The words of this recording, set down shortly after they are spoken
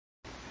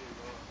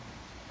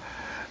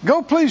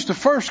Go please to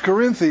 1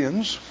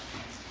 Corinthians,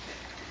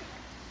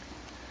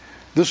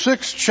 the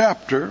 6th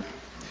chapter.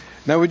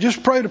 Now we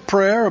just prayed a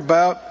prayer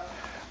about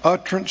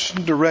utterance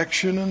and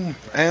direction and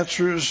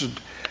answers.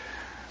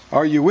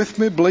 Are you with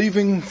me,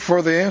 believing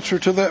for the answer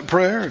to that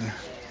prayer?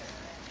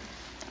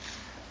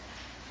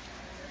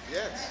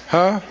 Yes.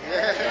 Huh?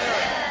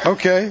 Yes.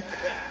 Okay.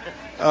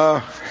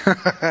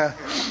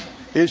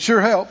 It sure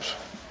helps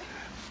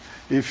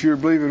if you're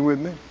believing with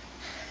me.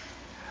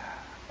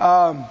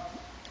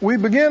 We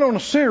began on a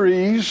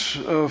series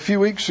a few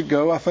weeks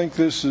ago. I think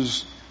this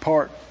is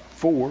part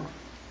 4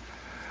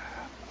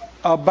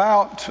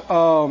 about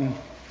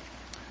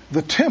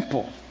the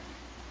temple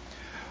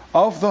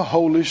of the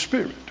Holy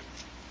Spirit.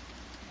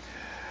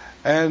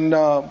 And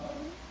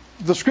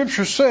the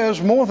Scripture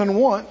says more than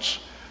once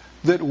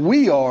that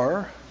we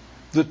are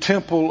the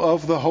temple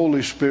of the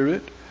Holy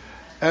Spirit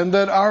and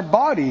that our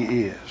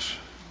body is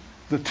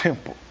the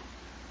temple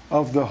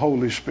of the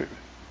Holy Spirit.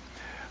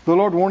 The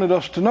Lord wanted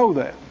us to know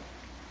that.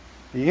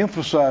 He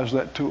emphasized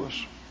that to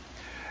us.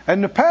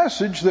 And the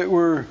passage that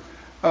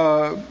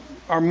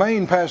our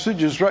main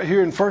passage is right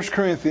here in 1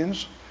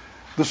 Corinthians,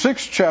 the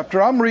 6th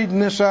chapter. I'm reading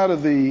this out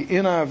of the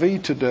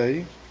NIV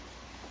today.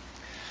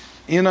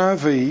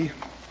 NIV,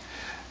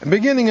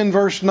 beginning in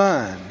verse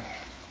 9.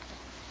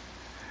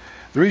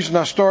 The reason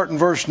I start in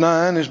verse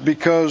 9 is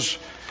because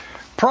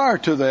prior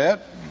to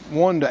that,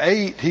 1 to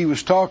 8, he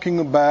was talking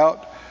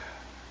about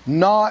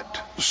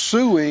not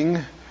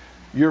suing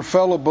your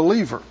fellow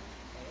believer.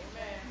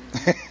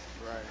 Right.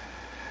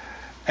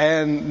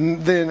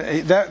 And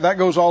then that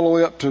goes all the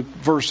way up to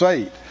verse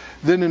 8.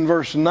 Then in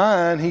verse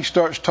 9, he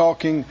starts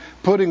putting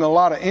a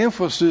lot of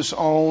emphasis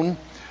on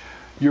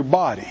your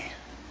body,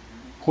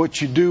 what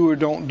you do or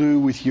don't do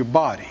with your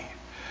body.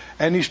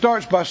 And he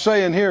starts by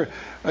saying here,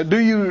 do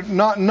you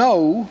not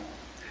know?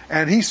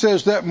 And he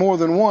says that more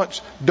than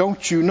once,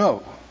 don't you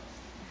know?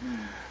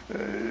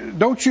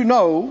 Don't you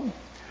know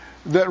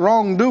that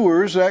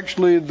wrongdoers,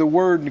 actually the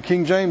word in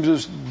King James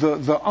is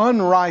the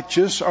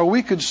unrighteous, or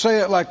we could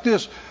say it like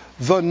this,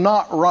 the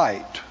not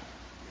right.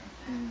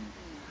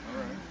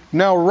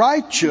 Now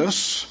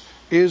righteous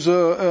is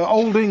a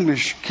Old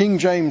English King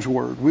James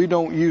word. We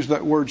don't use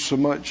that word so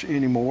much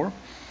anymore.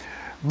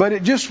 But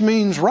it just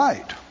means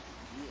right.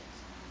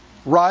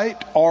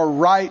 Right or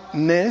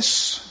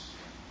rightness.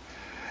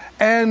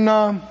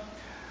 And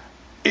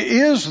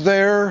is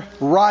there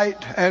right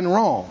and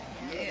wrong?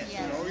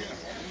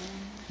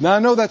 Now I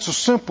know that's a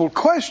simple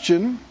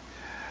question,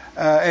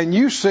 and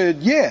you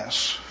said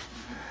yes,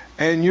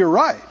 and you're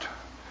right.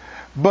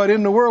 But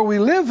in the world we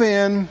live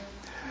in,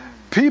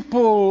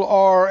 people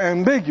are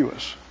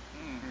ambiguous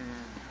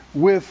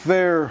with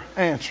their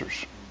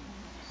answers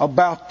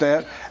about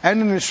that. And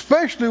then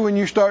especially when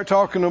you start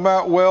talking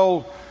about,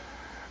 well,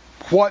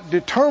 what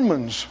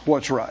determines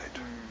what's right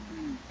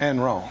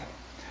and wrong.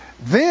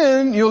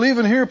 Then you'll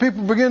even hear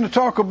people begin to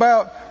talk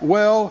about,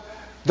 well,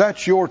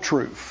 that's your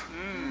truth.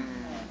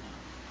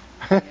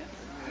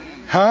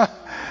 Huh?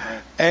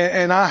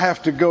 And I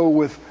have to go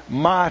with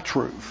my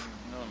truth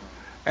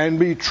and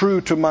be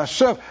true to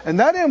myself. And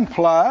that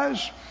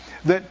implies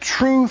that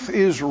truth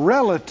is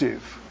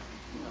relative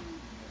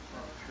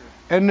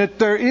and that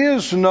there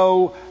is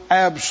no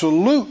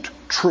absolute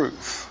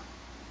truth.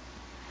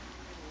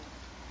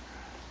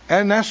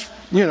 And that's,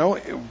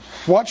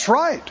 what's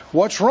right,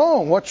 what's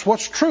wrong,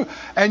 what's true.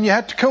 And you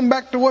have to come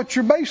back to what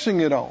you're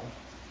basing it on.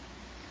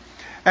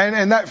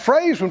 And that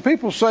phrase, when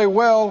people say,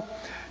 well,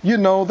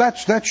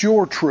 that's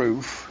your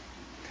truth.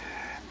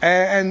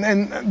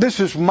 And this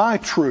is my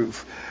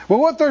truth. Well,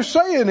 what they're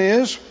saying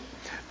is,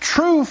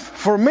 truth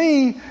for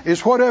me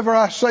is whatever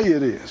I say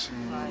it is.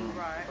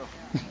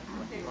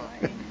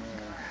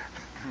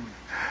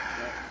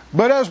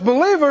 But as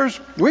believers,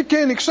 we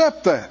can't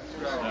accept that.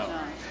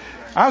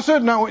 I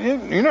said, no,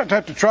 you don't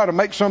have to try to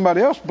make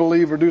somebody else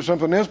believe or do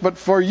something else. But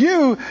for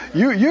you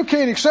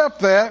can't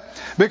accept that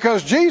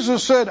because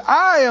Jesus said,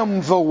 I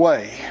am the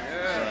way,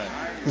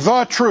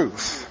 the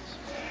truth,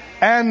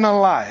 and the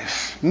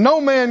life.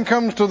 No man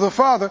comes to the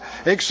Father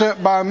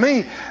except by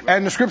me.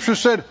 And the Scripture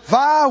said,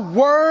 thy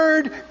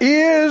word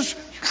is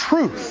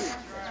truth.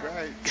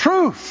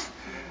 Truth.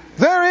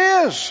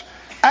 There is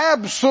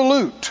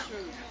absolute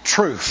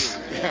truth.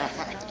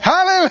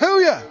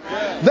 Hallelujah.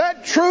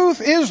 That truth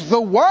is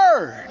the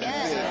Word.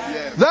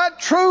 That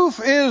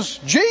truth is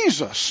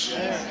Jesus,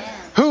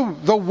 who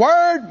the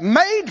Word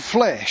made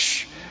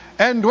flesh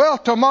and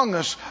dwelt among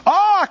us.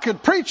 Oh, I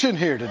could preach in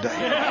here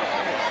today.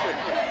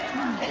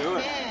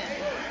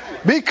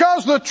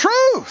 Because the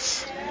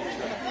truth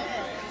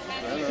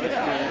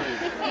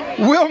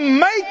will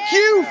make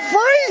you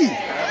free,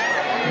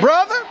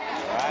 brother,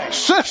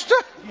 sister.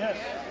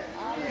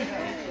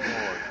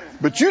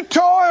 But you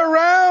toy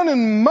around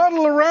and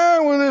muddle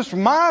around with this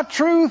my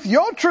truth,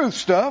 your truth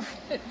stuff,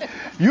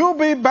 you'll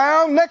be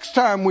bound next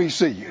time we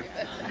see you.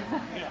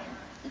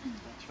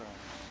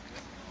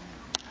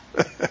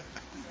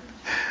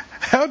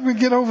 How'd we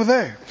get over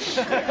there?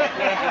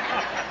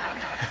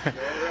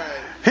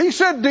 He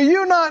said, do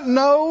you not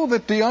know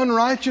that the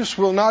unrighteous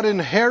will not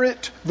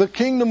inherit the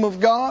kingdom of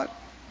God?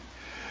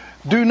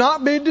 Do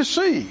not be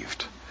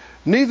deceived.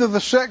 Neither the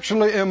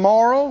sexually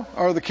immoral,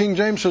 or the King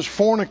James says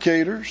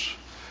fornicators,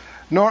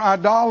 nor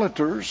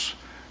idolaters,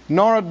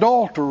 nor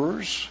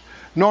adulterers,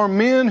 nor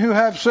men who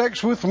have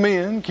sex with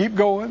men, keep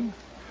going,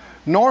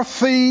 nor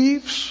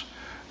thieves,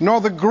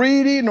 nor the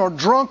greedy, nor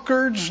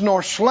drunkards,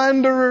 nor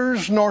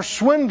slanderers, nor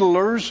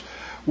swindlers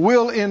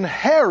will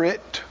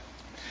inherit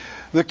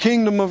the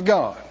kingdom of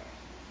God.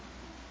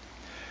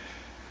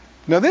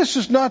 Now, this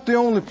is not the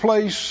only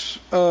place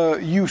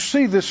you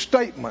see this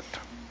statement.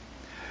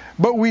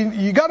 But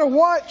you got to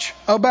watch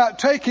about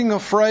taking a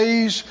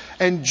phrase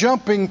and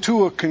jumping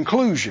to a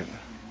conclusion.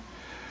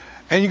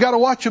 And you got to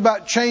watch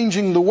about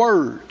changing the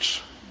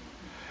words.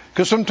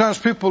 Because sometimes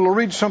people will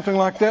read something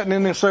like that and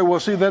then they say, well,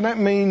 see, then that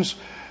means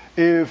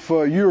if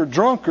you're a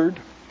drunkard,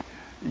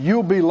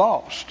 you'll be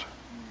lost.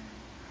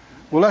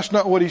 Well, that's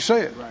not what he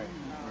said. Right.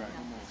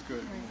 That's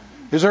good.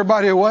 Is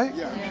everybody awake?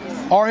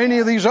 Yeah. Or any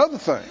of these other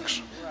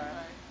things.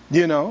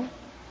 You know,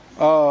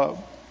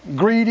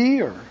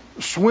 greedy or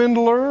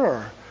swindler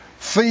or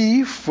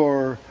thief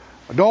or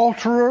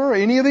adulterer, or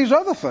any of these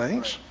other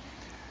things.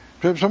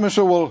 Somebody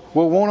said, well,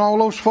 won't all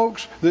those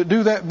folks that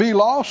do that be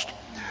lost?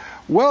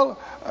 Well,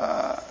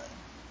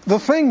 the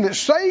thing that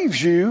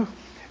saves you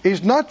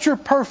is not your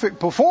perfect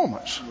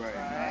performance. Right.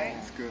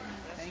 That's good.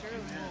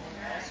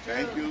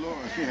 Thank you, Lord.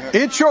 Yeah.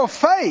 It's your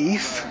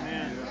faith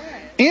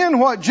in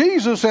what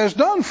Jesus has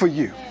done for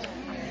you.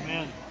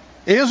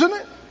 Isn't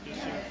it?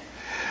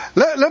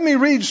 Let me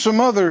read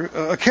some other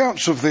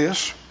accounts of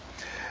this.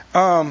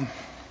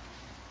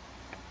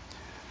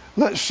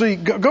 Let's see.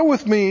 Go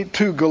with me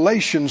to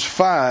Galatians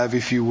 5,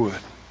 if you would.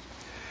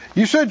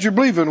 You said you're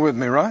believing with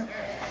me, right?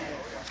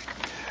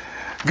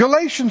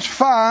 Galatians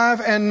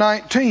 5 and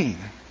 19.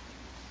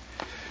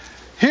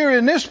 Here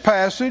in this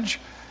passage,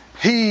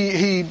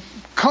 he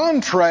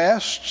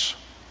contrasts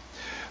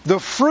the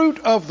fruit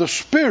of the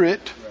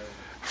Spirit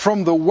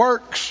from the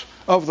works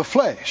of the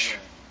flesh.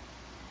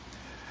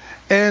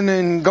 And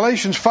in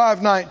Galatians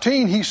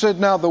 5:19, he said,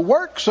 now the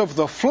works of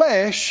the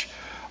flesh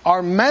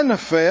are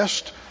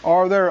manifest,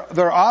 or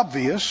they're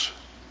obvious.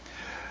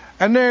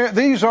 And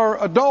these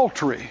are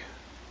adultery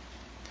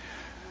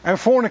and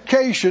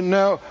fornication.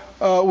 Now,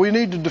 we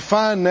need to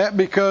define that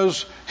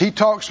because he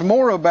talks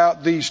more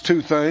about these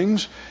two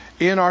things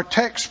in our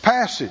text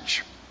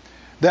passage.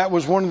 That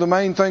was one of the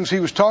main things he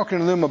was talking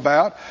to them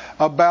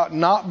about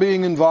not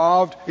being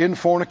involved in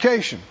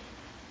fornication.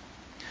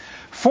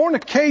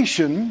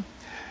 Fornication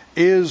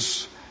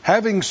is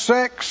having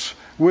sex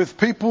with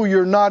people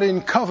you're not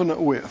in covenant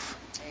with.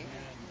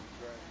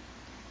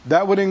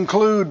 That would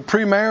include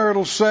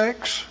premarital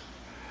sex,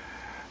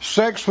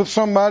 sex with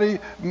somebody.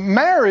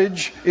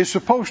 Marriage is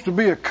supposed to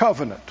be a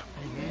covenant.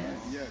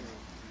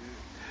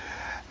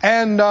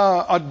 And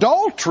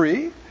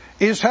adultery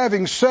is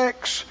having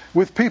sex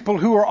with people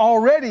who are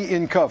already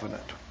in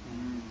covenant.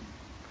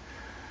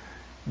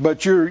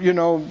 But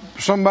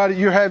somebody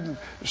had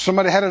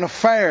an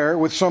affair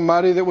with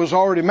somebody that was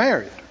already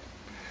married.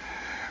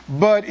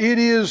 But it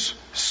is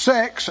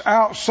sex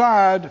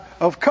outside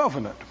of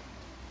covenant.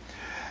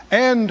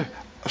 And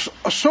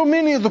so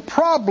many of the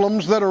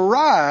problems that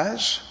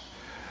arise,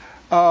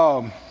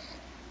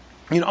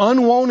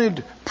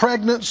 unwanted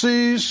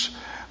pregnancies,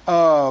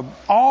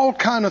 all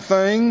kind of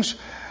things,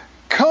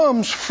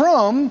 comes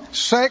from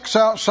sex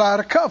outside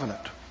of covenant.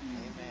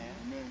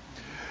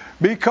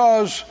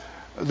 Because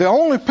the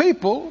only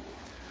people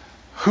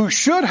who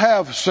should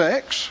have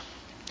sex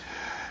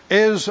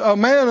is a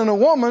man and a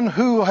woman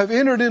who have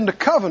entered into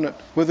covenant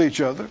with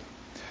each other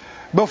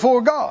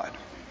before God.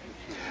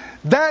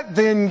 That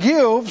then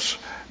gives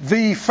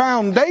the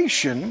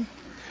foundation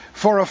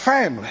for a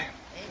family.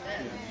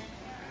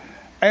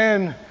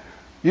 And,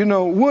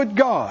 would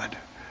God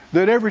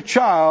that every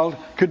child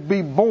could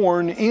be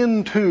born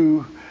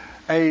into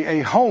a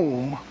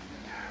home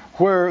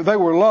where they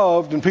were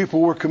loved and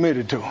people were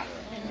committed to them.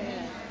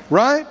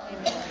 Right?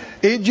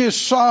 It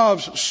just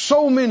solves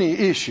so many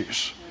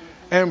issues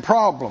and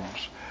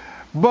problems.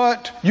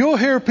 But you'll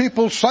hear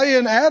people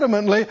saying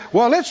adamantly,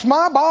 well, it's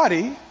my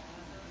body.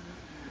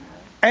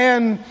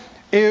 And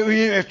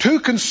if two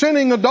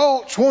consenting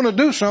adults want to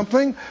do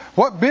something,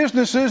 what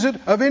business is it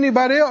of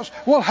anybody else?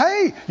 Well,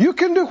 hey, you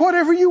can do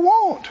whatever you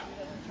want.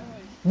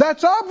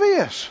 That's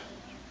obvious.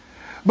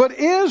 But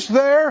is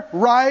there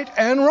right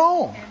and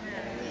wrong?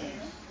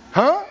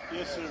 Huh?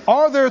 Yes, sir.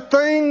 Are there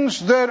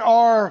things that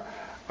are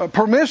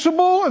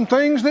permissible and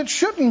things that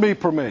shouldn't be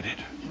permitted?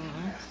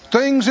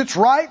 Things it's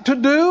right to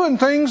do and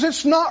things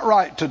it's not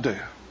right to do.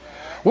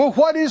 Well,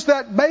 what is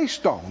that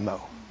based on,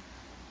 though?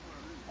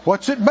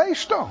 What's it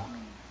based on?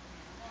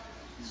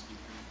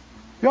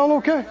 Y'all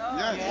okay?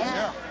 Yes.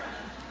 Yeah.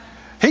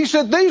 He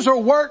said these are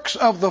works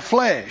of the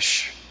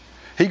flesh.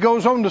 He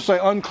goes on to say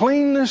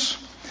uncleanness,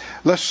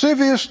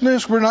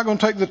 lasciviousness, we're not going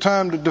to take the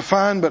time to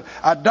define, but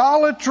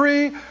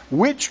idolatry,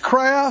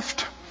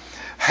 witchcraft,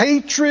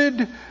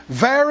 hatred,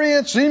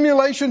 variance,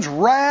 emulations,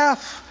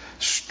 wrath,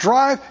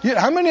 strife.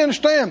 How many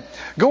understand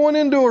going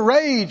into a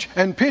rage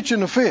and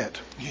pitching a fit?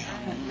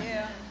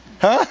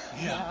 Huh?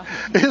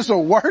 It's a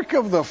work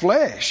of the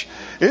flesh.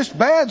 It's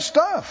bad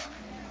stuff.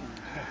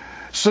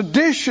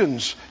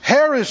 Seditions,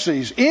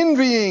 heresies,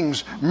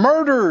 envyings,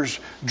 murders,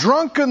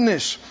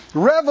 drunkenness,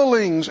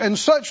 revelings, and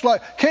such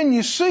like. Can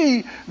you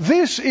see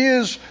this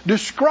is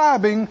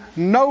describing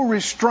no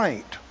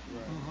restraint?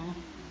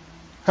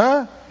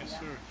 Huh?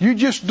 You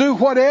just do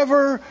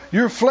whatever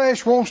your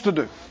flesh wants to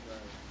do.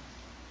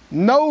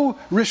 No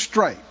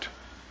restraint.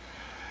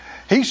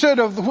 He said,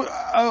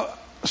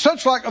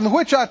 such like of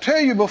which I tell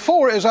you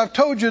before, as I've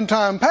told you in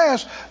time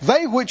past,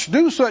 they which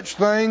do such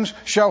things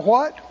shall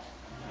what?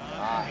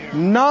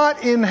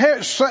 Not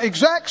inherit.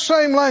 Exact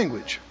same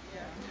language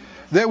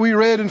that we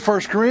read in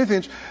 1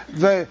 Corinthians. He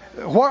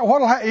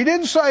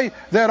didn't say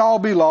that all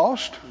be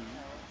lost.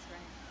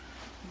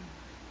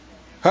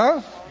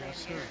 Huh?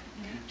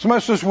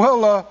 Somebody says,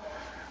 well,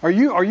 are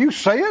you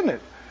saying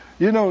that,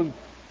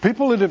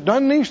 people that have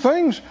done these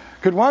things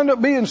could wind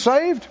up being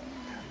saved?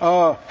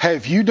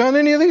 Have you done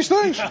any of these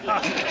things?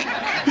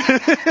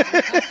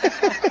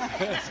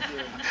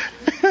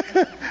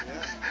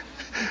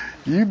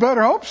 You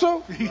better hope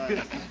so.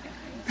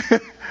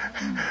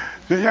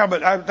 Yeah,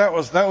 but that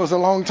was a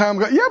long time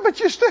ago. Yeah, but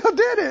you still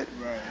did it.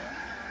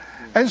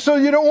 And so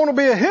you don't want to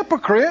be a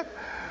hypocrite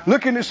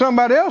looking at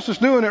somebody else that's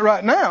doing it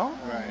right now.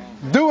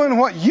 Doing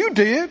what you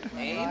did.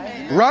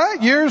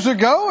 Right? Years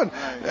ago.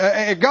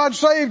 And God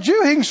saved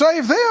you. He can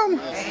save them.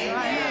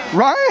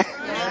 Right?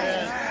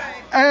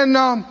 And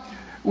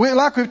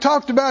like we've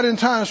talked about in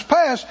times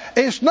past,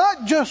 it's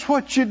not just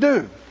what you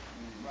do.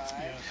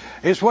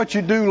 It's what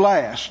you do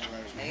last.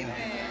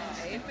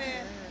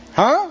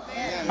 Huh?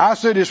 I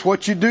said it's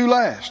what you do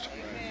last.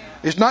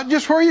 It's not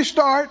just where you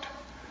start.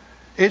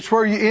 It's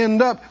where you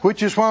end up,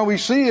 which is why we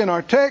see in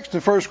our text in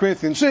 1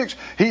 Corinthians 6,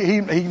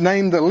 he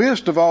named the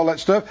list of all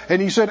that stuff,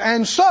 and he said,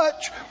 and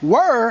such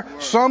were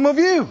some of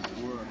you.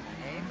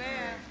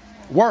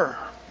 Were.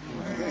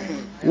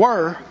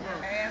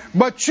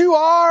 But you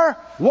are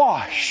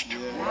washed.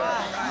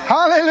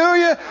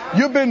 Hallelujah.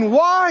 You've been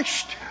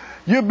washed.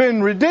 You've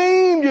been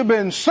redeemed. You've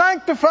been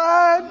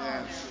sanctified.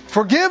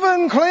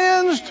 Forgiven,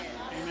 cleansed.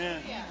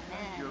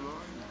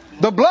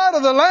 The blood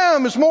of the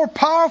Lamb is more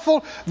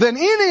powerful than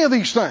any of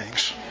these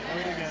things,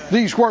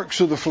 these works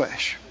of the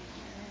flesh,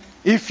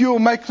 if you'll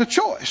make the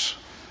choice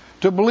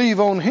to believe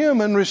on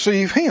Him and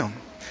receive Him.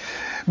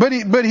 But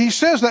he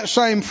says that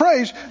same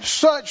phrase,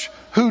 such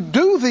who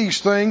do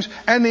these things,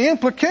 and the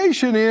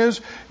implication is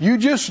you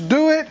just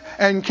do it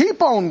and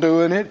keep on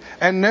doing it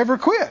and never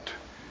quit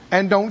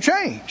and don't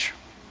change.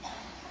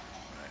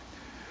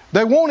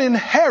 They won't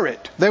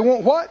inherit. They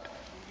won't what?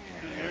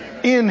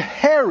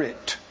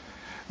 Inherit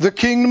the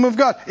kingdom of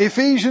God.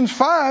 Ephesians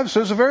 5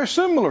 says a very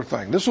similar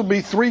thing. This will be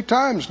 3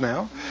 times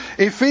now.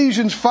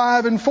 Ephesians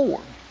 5 and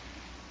 4.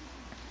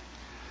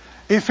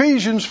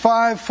 Ephesians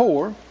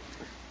 5:4.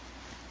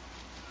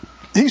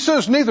 He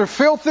says, neither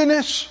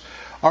filthiness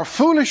or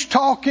foolish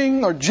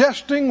talking or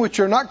jesting,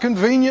 which are not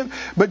convenient,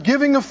 but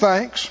giving of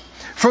thanks.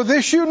 For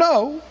this you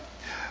know,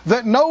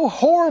 that no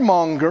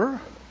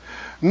whoremonger,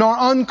 nor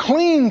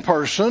unclean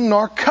person,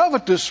 nor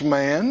covetous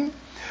man,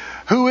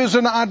 who is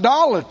an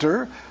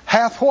idolater,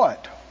 hath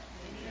what?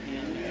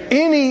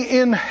 Any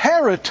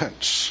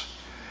inheritance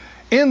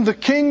in the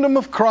kingdom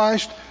of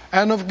Christ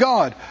and of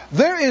God.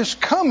 There is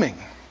coming,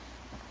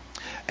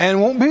 and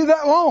won't be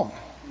that long,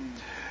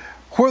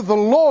 where the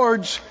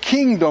Lord's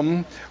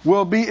kingdom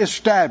will be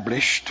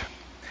established,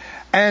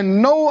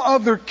 and no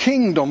other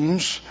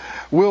kingdoms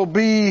will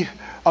be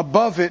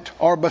above it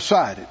or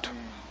beside it.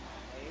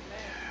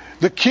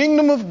 The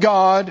kingdom of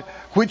God,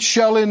 which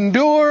shall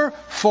endure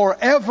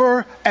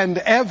forever and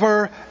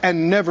ever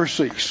and never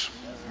cease.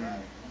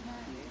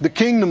 The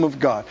kingdom of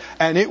God.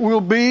 And it will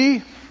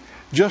be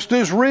just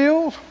as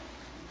real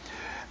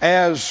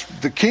as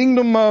the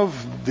kingdom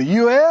of the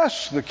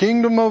U.S., the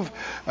kingdom of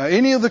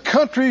any of the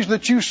countries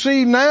that you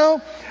see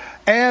now.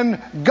 And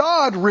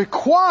God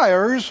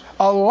requires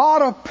a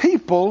lot of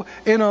people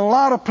in a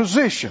lot of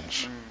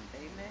positions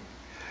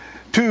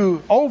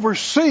to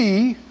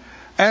oversee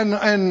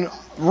and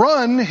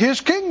run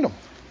His kingdom.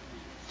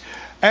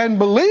 And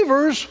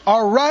believers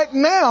are right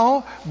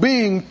now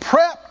being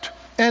prepped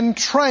and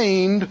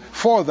trained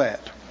for that.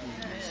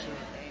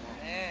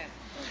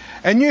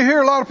 And you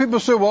hear a lot of people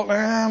say, well,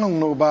 I don't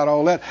know about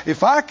all that.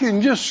 If I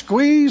can just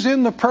squeeze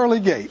in the pearly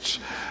gates,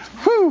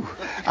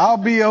 I'll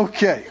be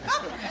okay.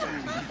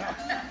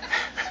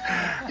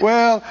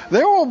 Well,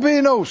 there won't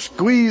be no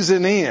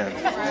squeezing in.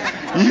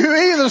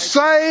 You're either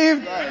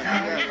saved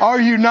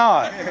or you're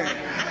not.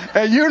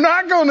 And you're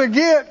not going to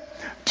get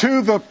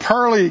to the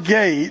pearly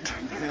gate.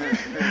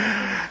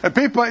 And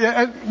people,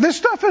 this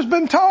stuff has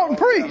been taught and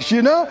preached,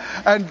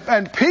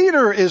 and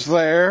Peter is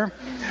there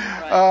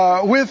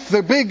with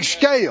the big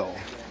scale,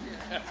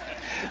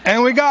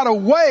 and we got to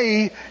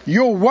weigh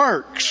your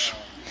works,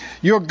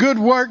 your good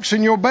works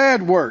and your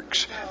bad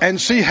works,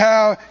 and see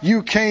how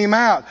you came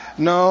out.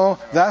 No,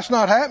 that's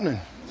not happening.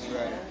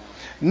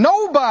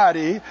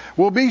 Nobody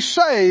will be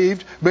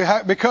saved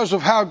because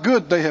of how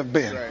good they have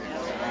been.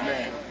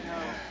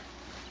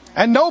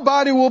 And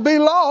nobody will be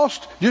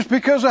lost just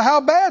because of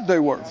how bad they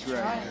were. That's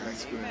right.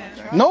 That's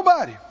good.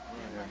 Nobody.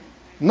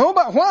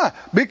 Nobody. Why?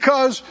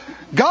 Because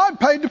God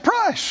paid the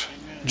price.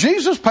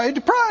 Jesus paid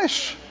the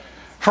price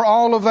for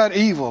all of that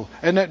evil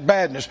and that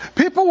badness.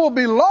 People will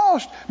be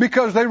lost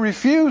because they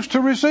refuse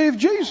to receive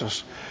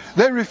Jesus.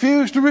 They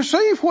refuse to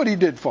receive what He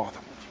did for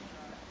them.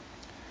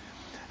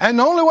 And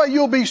the only way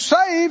you'll be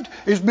saved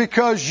is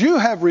because you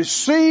have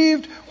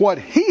received what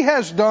He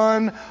has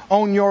done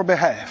on your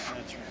behalf.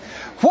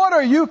 What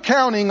are you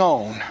counting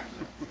on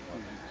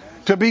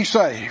to be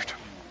saved?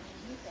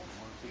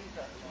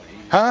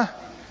 Huh?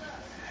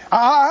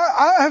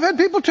 I have had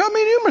people tell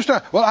me numerous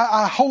times, well,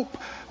 I hope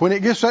when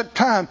it gets that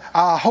time,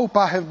 I hope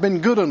I have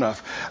been good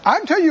enough. I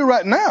can tell you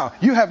right now,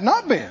 you have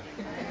not been.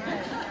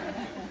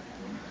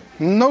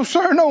 No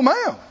sir, no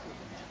ma'am.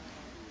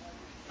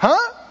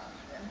 Huh?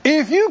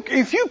 If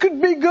you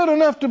could be good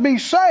enough to be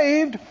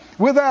saved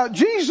without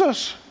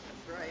Jesus,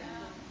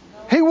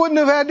 He wouldn't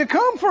have had to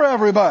come for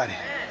everybody.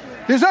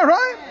 Is that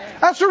right?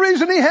 That's the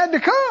reason He had to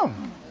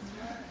come.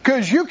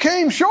 Because you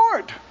came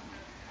short.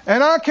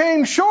 And I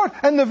came short.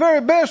 And the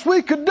very best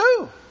we could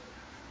do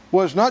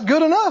was not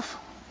good enough.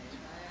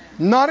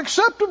 Not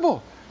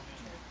acceptable.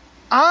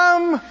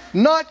 I'm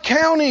not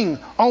counting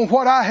on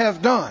what I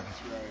have done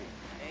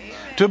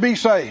to be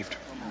saved.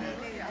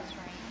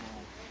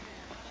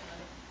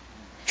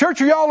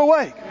 Church, are y'all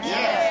awake?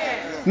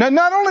 Yes. Now,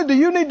 not only do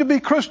you need to be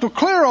crystal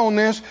clear on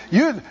this,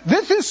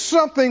 this is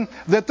something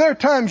that there are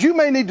times you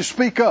may need to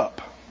speak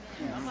up.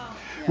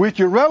 With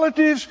your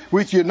relatives,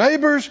 with your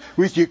neighbors,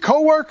 with your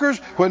coworkers,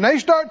 when they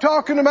start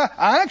talking about...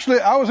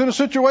 I was in a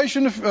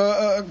situation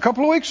a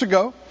couple of weeks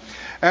ago,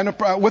 and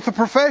with a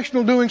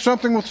professional doing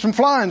something with some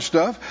flying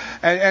stuff,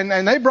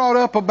 and they brought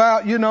up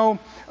about,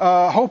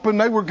 hoping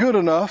they were good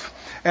enough,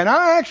 and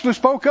I actually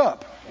spoke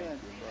up.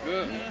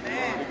 Good.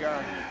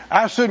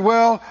 I said,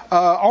 well,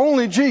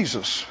 only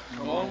Jesus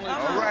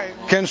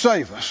can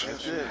save us.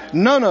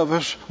 None of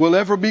us will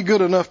ever be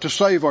good enough to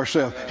save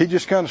ourselves. He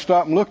just kind of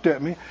stopped and looked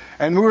at me.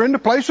 And we were in the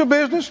place of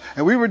business,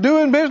 and we were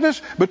doing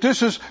business, but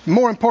this is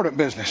more important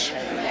business.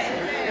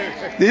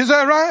 Is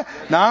that right?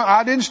 Now,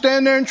 I didn't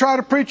stand there and try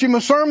to preach him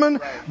a sermon,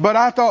 but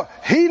I thought,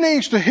 he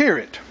needs to hear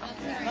it.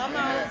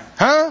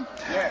 Huh?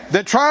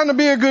 That trying to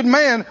be a good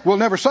man will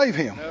never save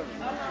him.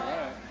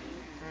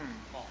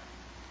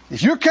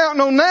 If you're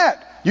counting on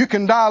that, you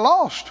can die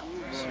lost.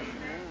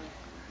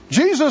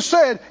 Jesus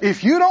said,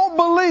 if you don't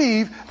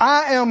believe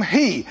I am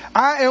He,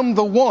 I am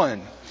the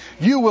one,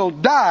 you will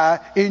die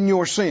in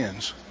your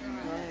sins.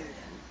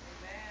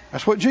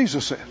 That's what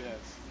Jesus said.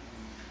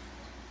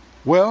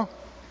 Well,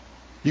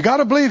 you got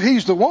to believe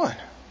He's the one.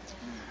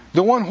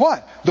 The one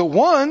what? The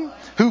one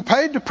who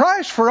paid the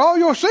price for all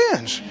your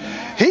sins.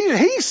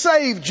 He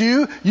saved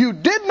you. You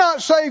did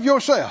not save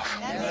yourself.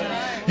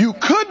 You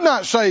could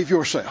not save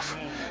yourself.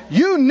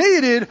 You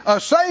needed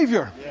a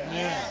Savior,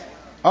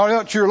 or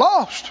else you're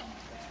lost.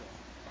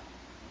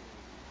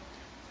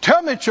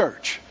 Tell me,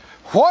 church,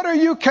 what are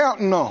you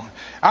counting on?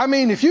 I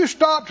mean, if you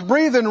stopped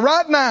breathing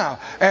right now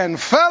and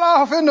fell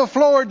off in the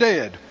floor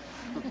dead,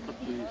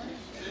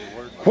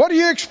 what are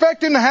you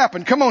expecting to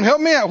happen? Come on,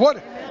 help me out.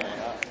 What?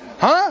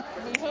 Huh?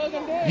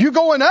 You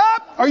going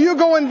up or you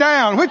going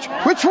down? Which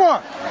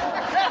one?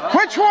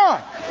 Which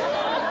one?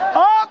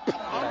 Up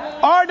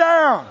or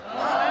down?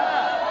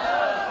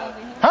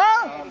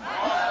 Huh?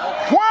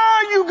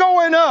 Why are you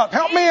going up?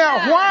 Help me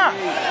out. Why?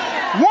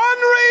 One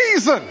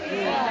reason.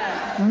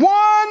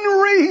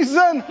 One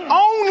reason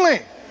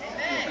only.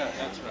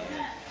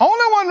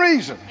 Only one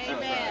reason.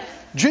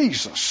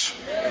 Jesus.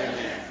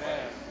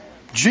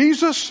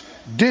 Jesus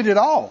did it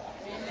all.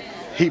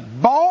 He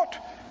bought.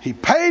 He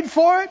paid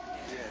for it.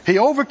 He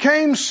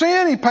overcame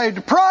sin. He paid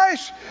the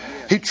price.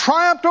 He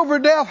triumphed over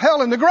death,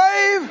 hell, and the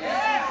grave.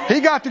 He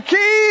got the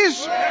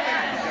keys.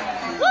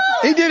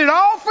 He did it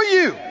all for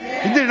you.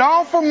 He did it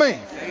all for me.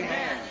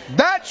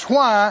 That's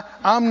why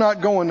I'm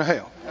not going to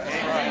hell.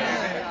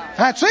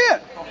 That's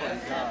it.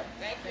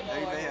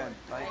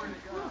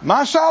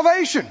 My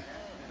salvation,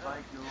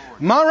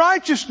 my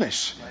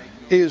righteousness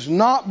is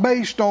not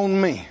based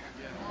on me.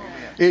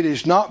 It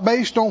is not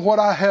based on what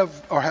I have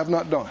or have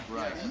not done.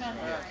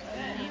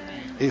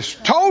 It's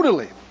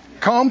totally,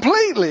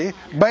 completely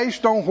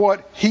based on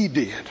what He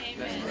did.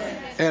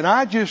 And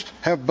I just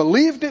have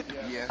believed it,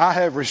 I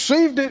have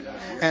received it,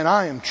 and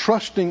I am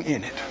trusting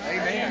in it.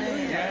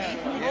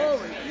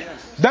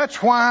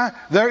 That's why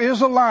there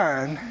is a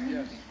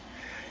line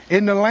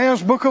in the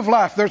Lamb's Book of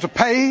Life. There's a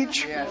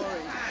page,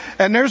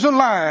 and there's a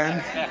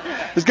line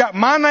that's got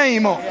my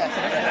name on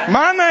it.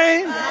 My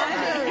name.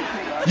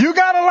 You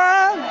got a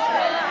line?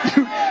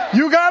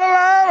 You got a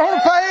line on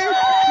the page?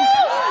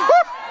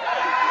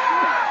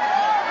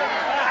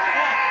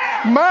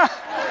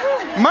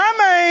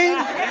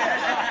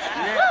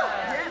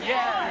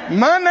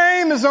 My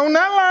name is on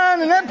that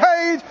line and that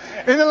page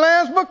in the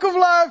Lamb's Book of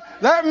Life.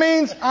 That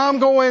means I'm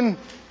going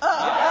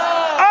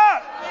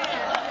up.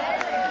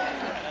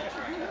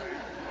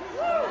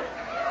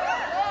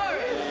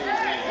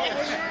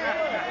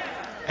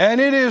 And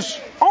it is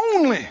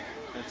only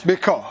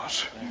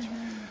because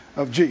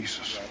of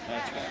Jesus.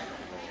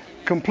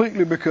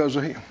 Completely because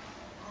of Him.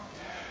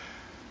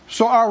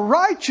 So our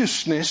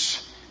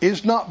righteousness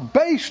is not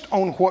based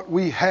on what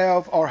we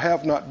have or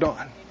have not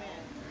done.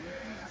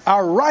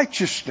 Our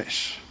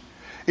righteousness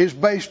is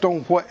based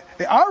on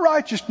our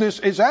righteousness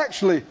is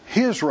actually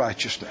His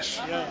righteousness.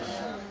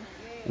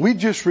 We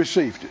just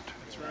received it.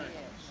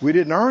 We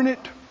didn't earn it.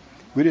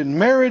 We didn't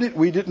merit it.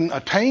 We didn't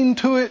attain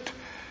to it.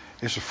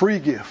 It's a free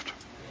gift.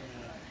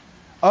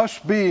 Us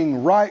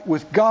being right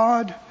with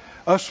God,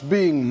 us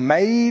being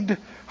made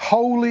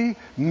holy,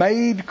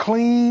 made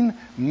clean,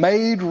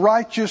 made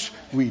righteous,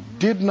 we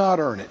did not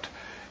earn it.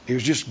 It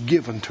was just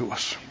given to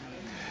us.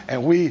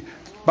 And we,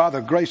 by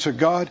the grace of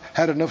God,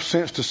 had enough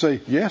sense to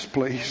say, yes,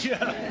 please.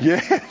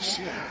 Yes,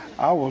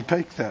 I will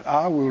take that.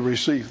 I will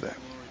receive that.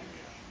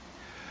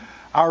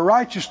 Our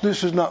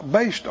righteousness is not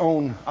based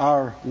on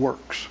our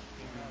works.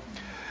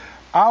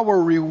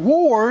 Our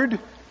reward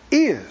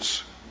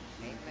is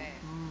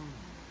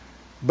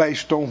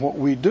based on what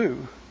we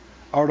do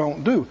or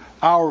don't do.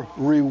 Our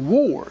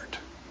reward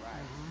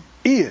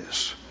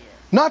is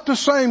not the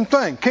same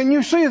thing. Can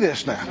you see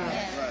this now?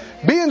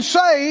 Being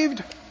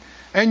saved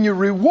and your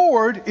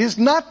reward is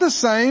not the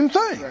same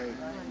thing.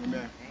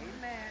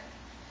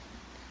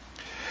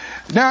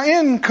 Now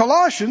in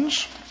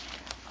Colossians,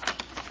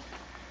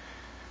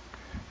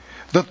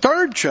 the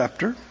 3rd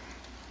chapter,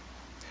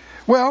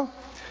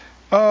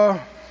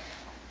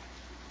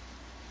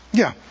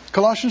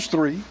 Colossians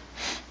 3.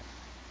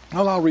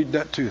 Well, I'll read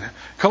that too.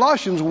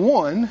 Colossians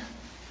 1,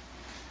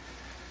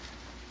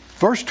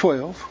 verse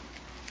 12.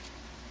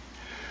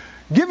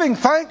 Giving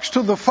thanks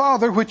to the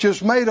Father which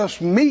has made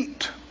us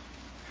meet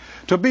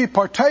to be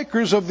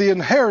partakers of the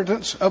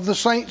inheritance of the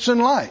saints in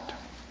light.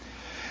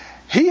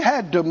 He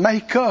had to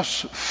make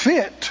us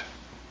fit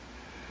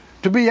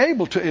to be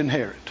able to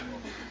inherit.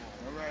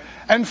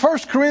 And 1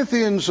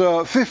 Corinthians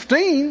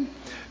 15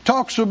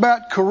 talks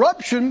about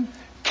corruption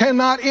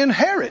cannot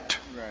inherit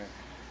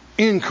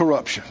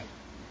incorruption.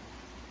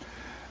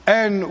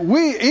 And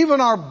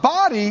even our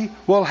body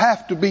will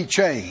have to be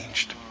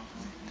changed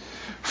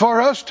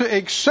for us to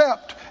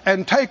accept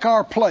and take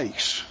our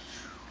place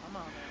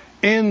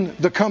in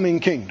the coming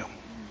kingdom.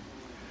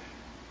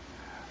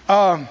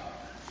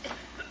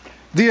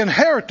 The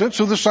inheritance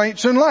of the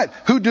saints in light,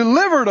 who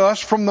delivered us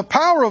from the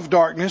power of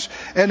darkness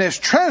and has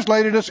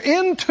translated us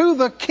into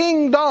the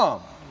kingdom.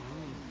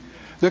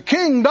 The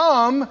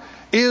kingdom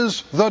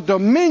is the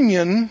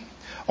dominion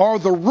or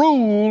the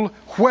rule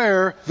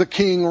where the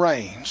king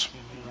reigns.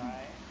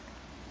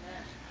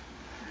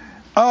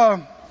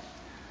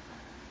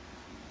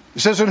 It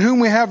says, in whom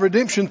we have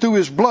redemption through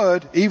His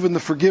blood, even the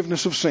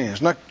forgiveness of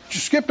sins. Now,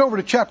 just skipped over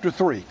to chapter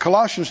 3,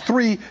 Colossians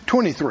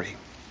 3:23.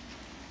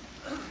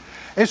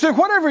 It said,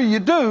 whatever you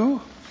do,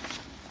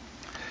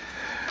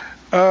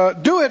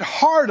 do it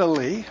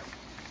heartily,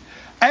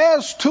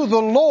 as to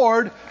the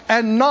Lord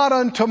and not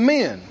unto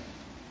men.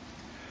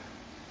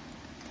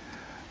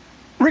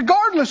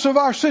 Regardless of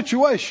our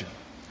situation,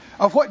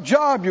 of what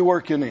job you're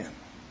working in,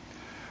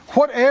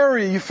 what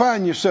area you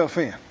find yourself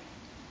in.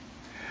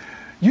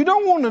 You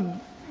don't want to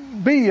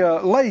be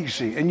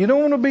lazy and you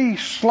don't want to be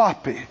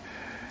sloppy.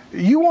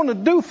 You want to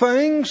do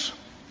things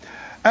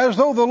as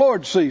though the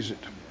Lord sees it.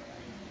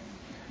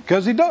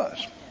 Because He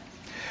does.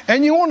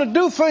 And you want to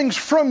do things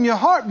from your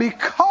heart,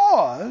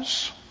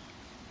 because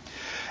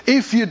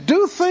if you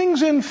do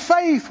things in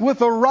faith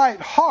with a right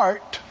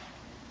heart,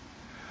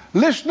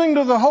 listening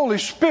to the Holy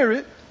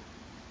Spirit,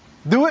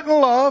 do it in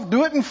love,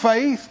 do it in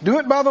faith, do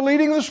it by the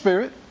leading of the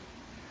Spirit,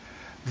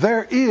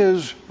 there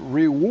is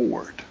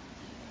reward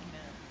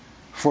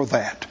for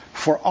that,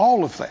 for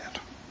all of that.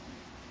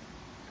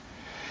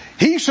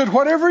 He said,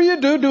 whatever you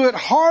do, do it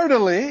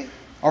heartily,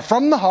 or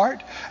from the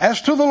heart,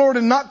 as to the Lord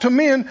and not to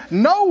men,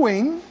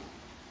 knowing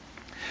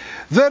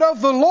that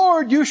of the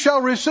Lord you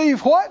shall receive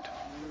what?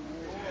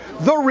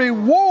 The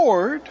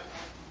reward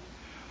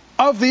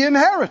of the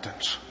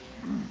inheritance.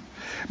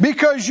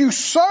 Because you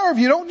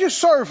don't just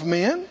serve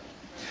men,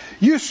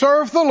 you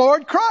serve the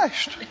Lord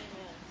Christ.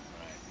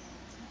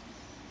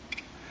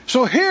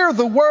 So here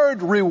the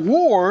word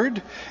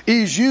reward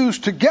is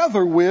used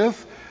together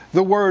with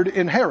the word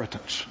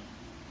inheritance.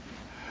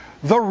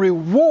 The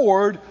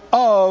reward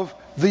of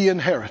the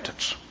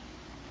inheritance.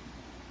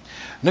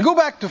 Now go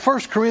back to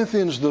 1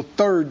 Corinthians, the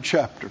 3rd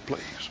chapter,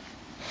 please.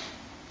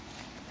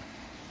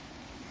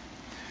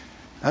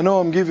 I know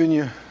I'm giving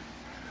you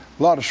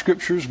a lot of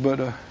scriptures,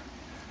 but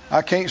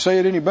I can't say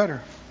it any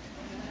better.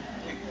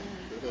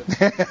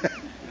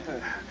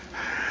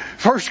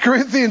 1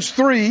 Corinthians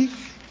 3.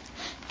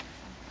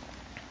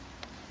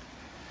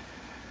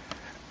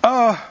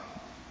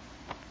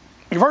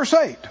 Verse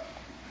 8.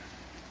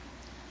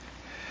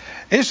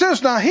 It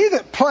says, now he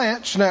that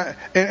plants, and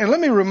let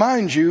me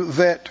remind you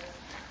that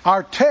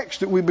our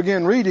text that we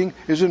began reading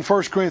is in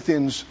 1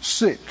 Corinthians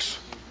 6.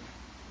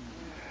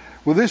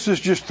 Well, this is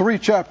just 3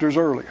 chapters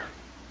earlier.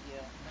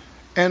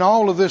 And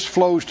all of this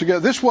flows together.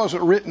 This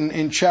wasn't written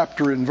in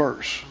chapter and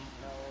verse.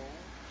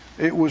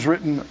 It was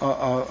written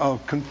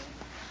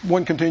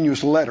one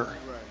continuous letter.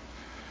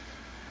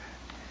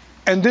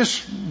 And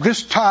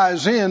this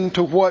ties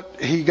into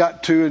what he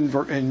got to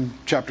in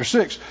chapter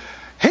 6.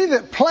 He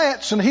that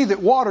plants and he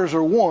that waters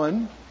are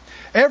one.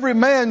 Every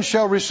man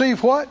shall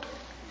receive what?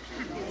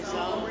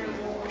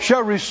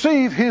 Shall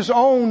receive his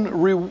own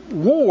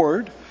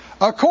reward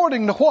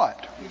according to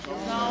what?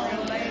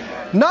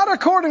 Not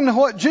according to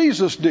what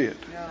Jesus did.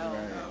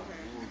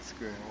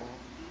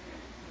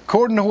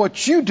 According to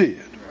what you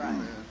did.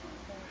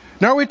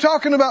 Now, are we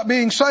talking about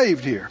being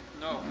saved here?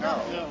 No.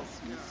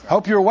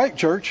 Hope you're awake,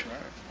 church.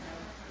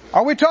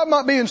 Are we talking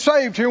about being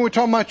saved here? Or are we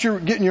talking about you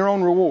getting your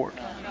own reward?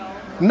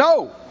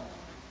 No.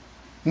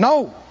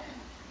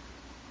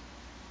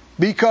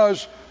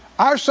 Because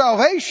our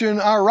salvation,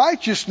 our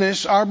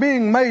righteousness, our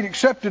being made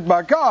accepted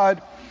by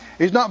God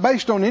is not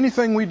based on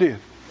anything we did.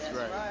 That's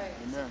right.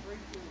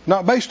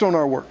 Not based on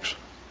our works.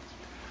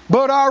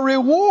 But our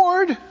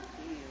reward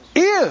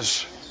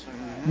is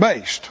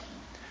based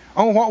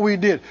on what we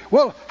did.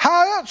 Well,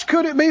 how else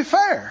could it be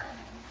fair?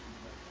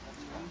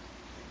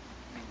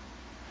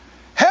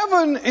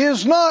 Heaven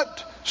is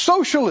not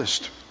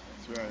socialist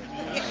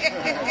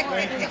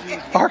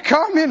or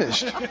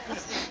communist.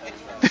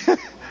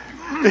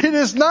 It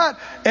is not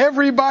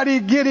everybody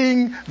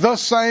getting the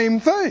same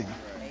thing.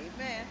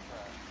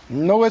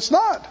 No, it's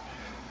not.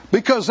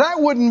 Because that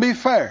wouldn't be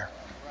fair.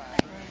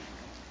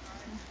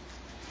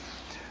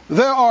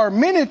 There are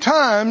many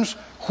times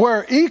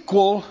where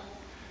equal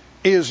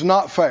is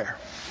not fair.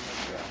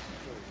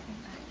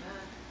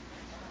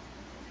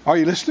 Are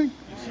you listening?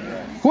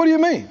 What do you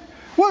mean?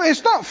 Well,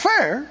 it's not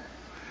fair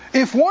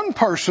if one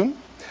person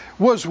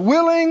was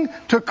willing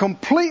to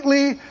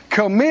completely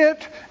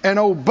commit and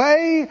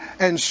obey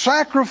and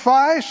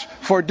sacrifice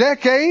for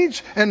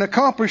decades and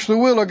accomplish the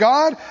will of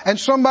God, and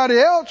somebody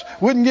else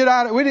wouldn't get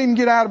out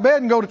of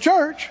bed and go to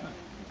church,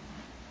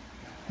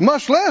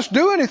 much less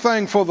do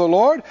anything for the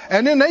Lord,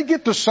 and then they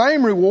get the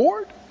same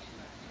reward.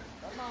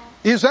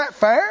 Is that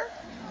fair?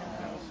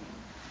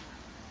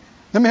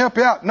 Let me help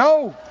you out.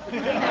 No.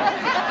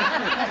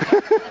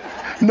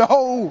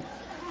 No.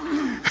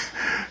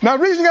 Now,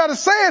 the reason I got to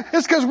say it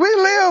is because we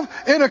live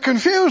in a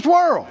confused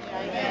world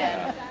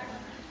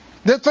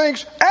that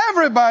thinks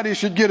everybody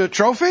should get a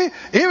trophy,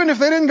 even if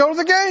they didn't go to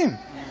the game.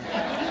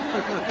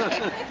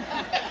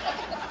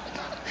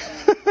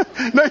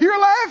 Now, you're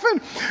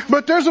laughing,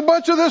 but there's a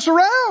bunch of this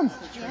around.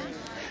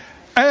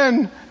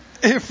 And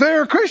if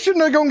they're a Christian,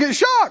 they're going to get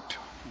shocked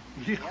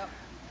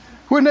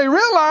when they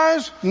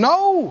realize,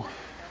 no,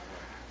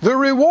 the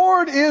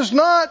reward is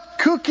not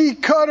cookie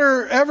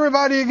cutter,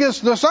 everybody gets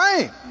the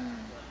same.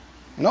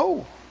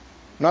 No,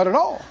 not at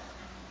all.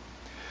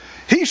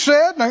 He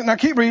said, now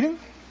keep reading.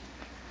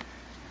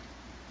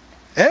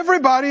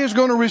 Everybody is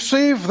going to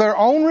receive their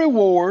own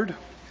reward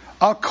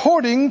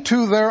according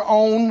to their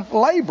own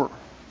labor.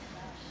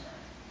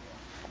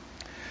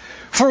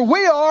 For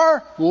we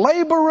are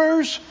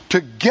laborers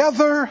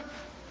together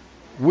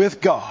with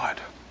God.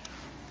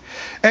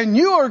 And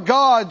you are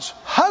God's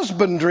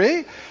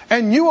husbandry,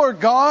 and you are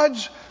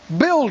God's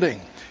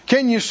building.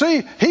 Can you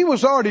see? He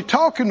was already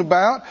talking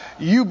about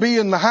you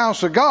being the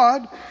house of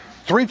God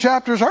 3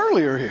 chapters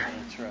earlier here.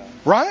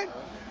 Right?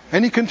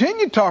 And he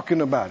continued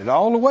talking about it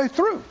all the way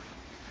through.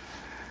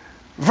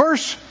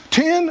 Verse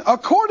 10,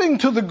 according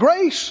to the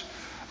grace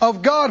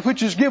of God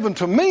which is given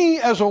to me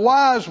as a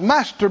wise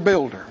master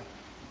builder,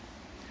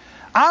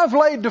 I've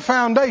laid the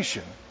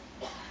foundation,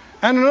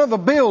 and another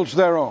builds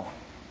thereon.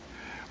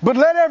 But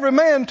let every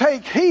man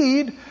take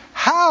heed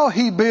how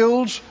he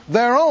builds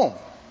thereon.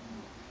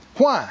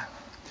 Why?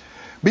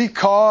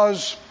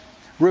 Because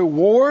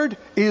reward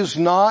is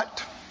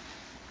not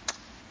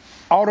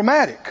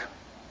automatic.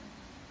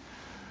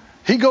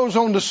 He goes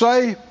on to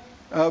say,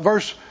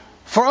 verse,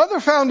 for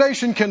other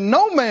foundation can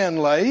no man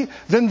lay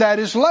than that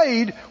is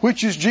laid,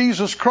 which is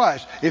Jesus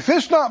Christ. If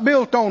it's not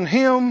built on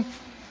Him,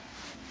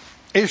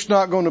 it's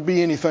not going to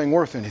be anything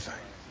worth anything.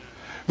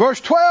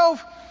 Verse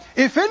 12,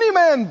 if any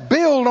man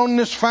build on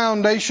this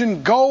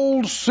foundation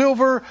gold,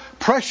 silver,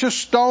 precious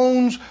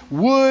stones,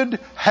 wood,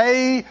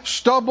 hay,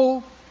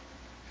 stubble,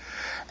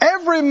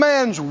 every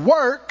man's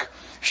work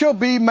shall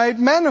be made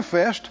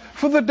manifest,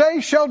 for the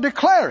day shall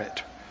declare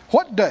it.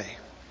 What day?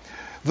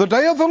 The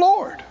day of the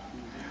Lord.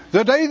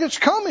 The day that's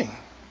coming.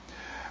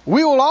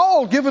 We will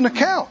all give an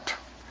account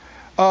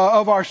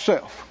of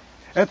ourselves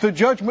at the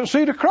judgment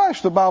seat of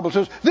Christ, the Bible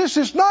says. This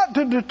is not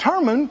to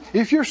determine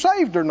if you're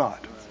saved or not.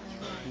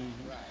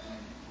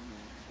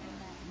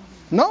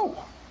 No.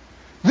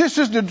 This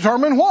is to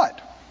determine what?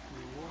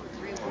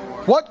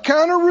 What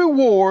kind of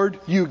reward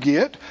you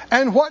get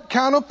and what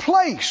kind of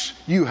place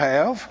you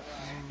have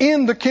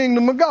in the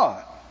kingdom of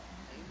God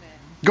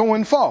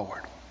going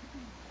forward.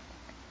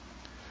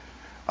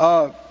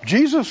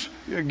 Jesus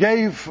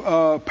gave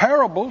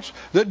parables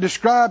that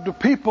described the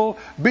people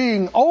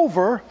being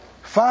over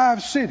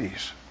 5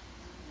 cities.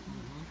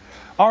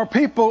 Are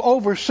people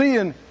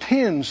overseeing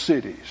 10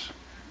 cities?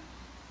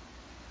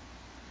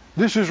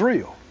 This is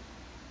real.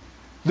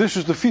 This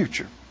is the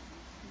future.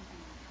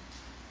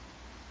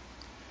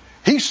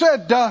 He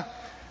said,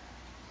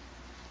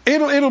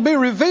 it'll be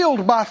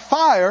revealed by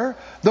fire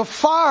the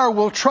fire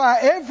will try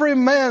every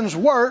man's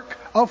work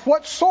of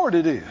what sort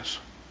it is.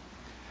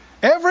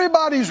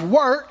 Everybody's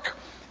work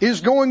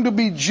is going to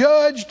be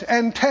judged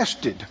and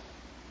tested.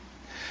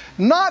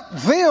 Not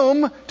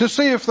them to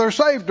see if they're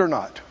saved or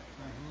not.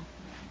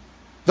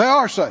 They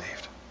are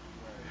saved.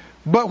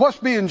 But what's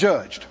being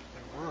judged?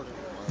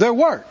 Their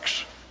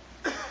works.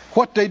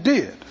 What they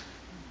did.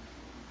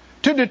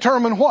 To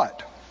determine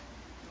what?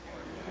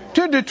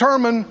 To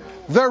determine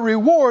their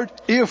reward,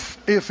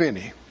 if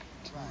any.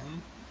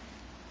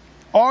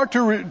 Or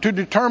to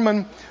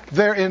determine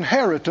their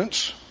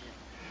inheritance,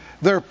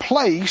 their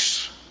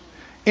place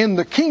in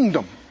the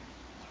kingdom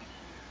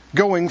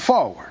going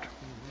forward.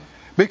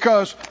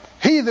 Because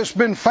he that's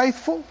been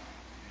faithful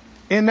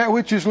in that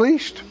which is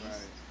least,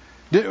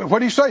 what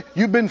do you say?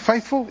 You've been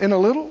faithful in a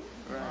little?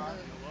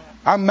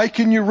 I'm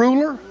making you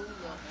ruler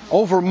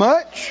over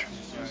much.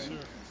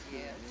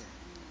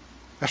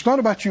 That's not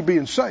about you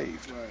being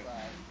saved.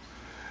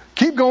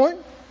 Keep going.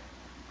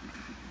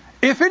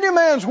 If any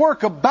man's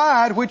work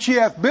abide which he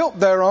hath built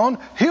thereon,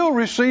 he'll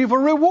receive a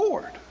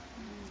reward.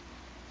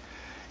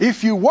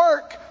 If you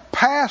work,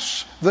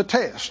 pass the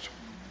test.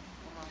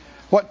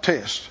 What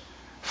test?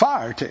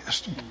 Fire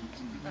test.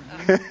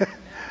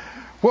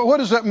 Well, what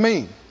does that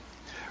mean?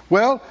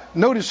 Well,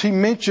 notice he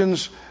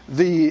mentions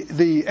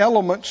the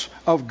elements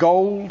of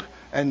gold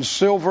and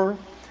silver,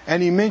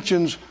 and he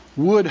mentions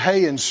wood,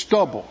 hay, and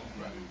stubble.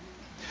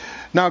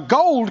 Now,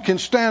 gold can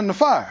stand the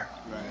fire.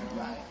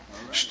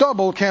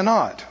 Stubble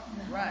cannot.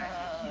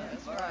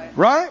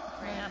 Right?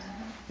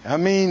 I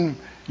mean,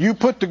 you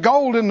put the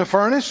gold in the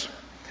furnace,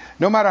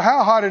 no matter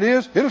how hot it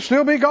is, it'll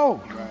still be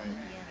gold.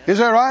 Is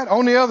that right?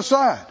 On the other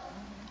side.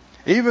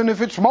 Even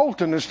if it's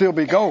molten, it'll still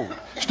be gold.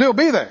 Still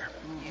be there.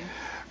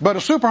 But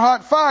a super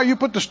hot fire, you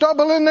put the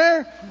stubble in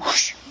there,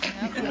 whoosh.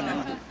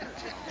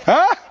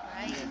 Huh?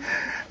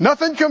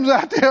 Nothing comes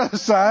out the other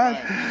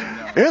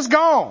side. It's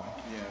gone.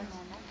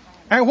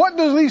 And what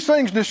does these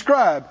things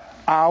describe?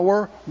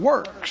 Our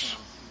works.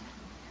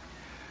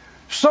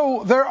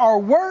 So there are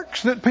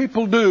works that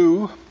people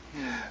do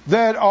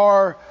that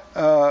are,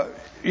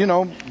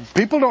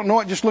 people don't know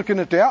it just looking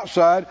at the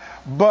outside,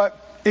 but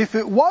if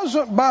it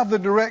wasn't by the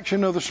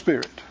direction of the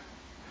Spirit,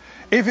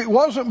 if it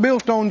wasn't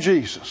built on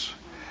Jesus,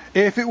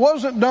 if it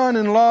wasn't done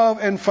in love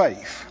and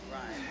faith,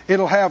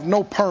 it'll have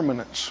no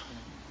permanence.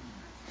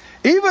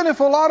 Even if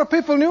a lot of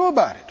people knew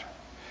about it,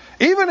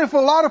 even if a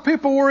lot of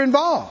people were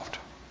involved,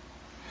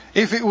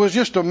 if it was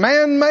just a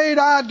man-made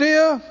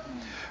idea,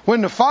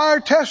 when the fire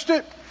tested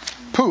it,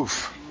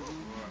 poof.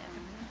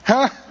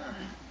 Huh?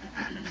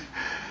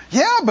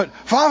 Yeah, but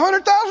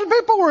 500,000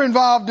 people were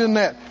involved in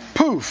that.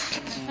 Poof.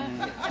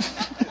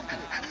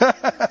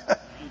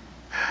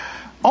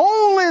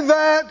 Only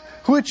that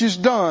which is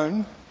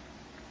done,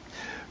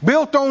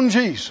 built on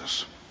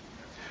Jesus,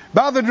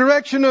 by the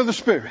direction of the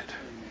Spirit,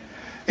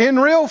 in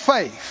real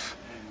faith,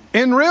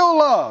 in real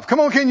love. Come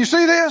on, can you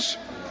see this?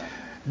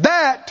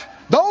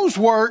 Those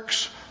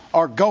works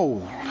are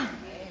gold.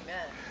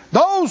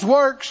 Those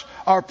works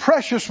are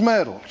precious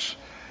metals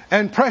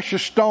and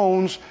precious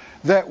stones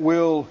that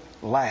will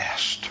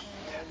last.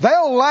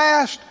 They'll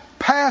last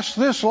past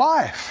this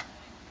life.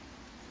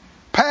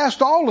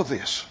 Past all of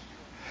this.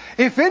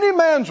 If any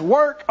man's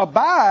work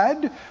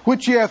abide,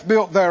 which he hath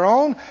built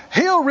thereon,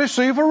 he'll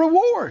receive a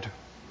reward.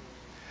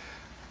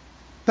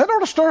 That ought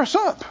to stir us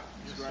up.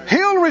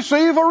 He'll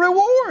receive a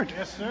reward.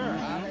 Yes,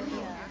 sir.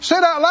 Say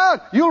it out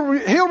loud.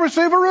 He'll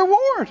receive a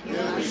reward.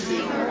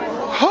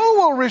 Who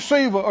will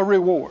receive a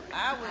reward?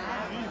 I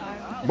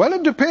will. Well,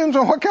 it depends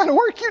on what kind of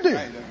work you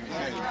did.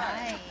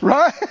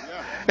 Right?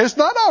 It's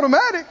not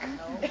automatic.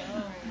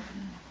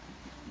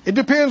 It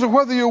depends on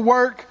whether your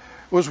work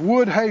was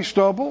wood, hay,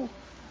 stubble,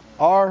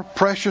 or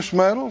precious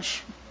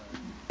metals,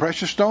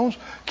 precious stones.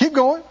 Keep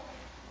going.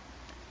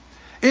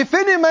 If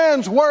any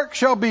man's work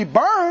shall be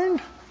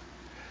burned,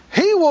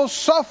 he will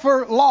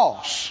suffer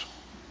loss.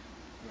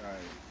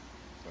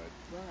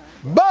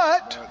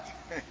 But,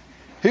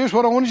 here's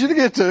what I wanted you to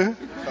get to.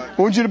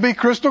 I want you to be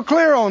crystal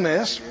clear on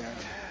this.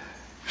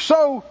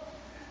 So,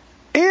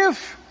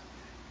 if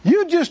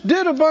you just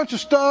did a bunch of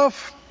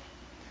stuff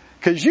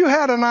because you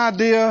had an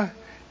idea,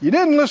 you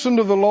didn't listen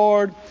to the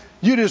Lord,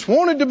 you just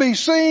wanted to be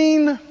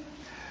seen,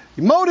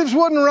 your motives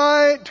wasn't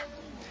right,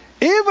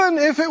 even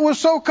if it was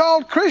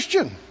so-called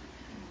Christian,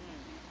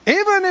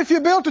 even if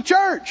you built a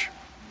church.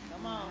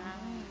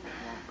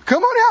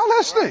 Come on, y'all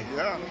listening.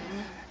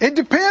 It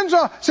depends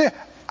on, see,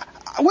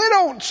 we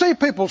don't see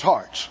people's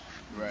hearts.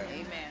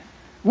 Amen.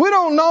 We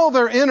don't know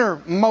their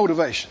inner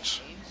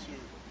motivations.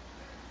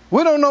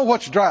 We don't know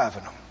what's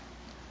driving them.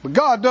 But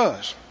God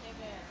does.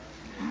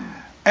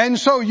 And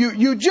so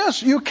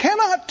you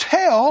cannot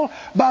tell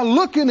by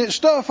looking at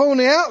stuff on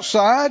the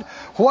outside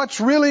what's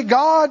really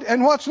God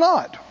and what's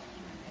not.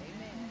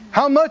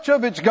 How much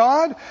of it's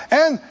God,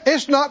 and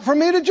it's not for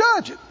me to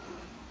judge it.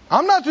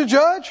 I'm not the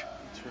judge.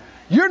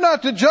 You're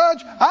not the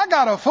judge. I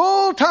got a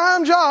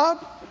full-time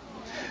job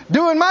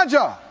doing my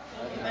job.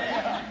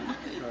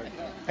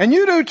 And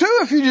you do too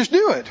if you just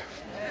do it.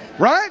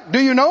 Right? Do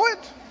you know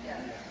it?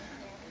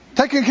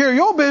 taking care of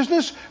your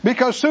business,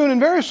 because soon and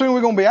very soon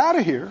we're going to be out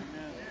of here.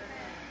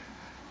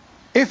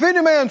 If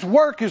any man's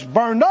work is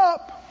burned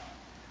up,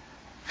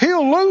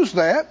 he'll lose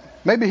that.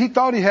 Maybe he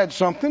thought he had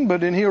something,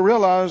 but then he'll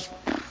realize,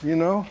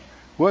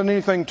 wasn't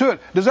anything to it.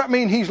 Does that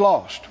mean he's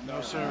lost?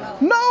 No, sir.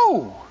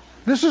 No.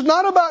 This is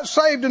not about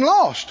saved and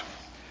lost.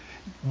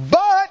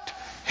 But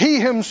he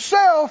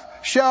himself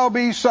shall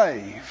be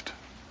saved.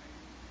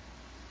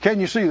 Can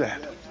you see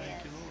that?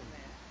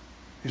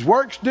 His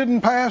works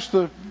didn't pass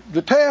the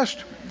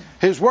test.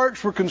 His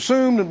works were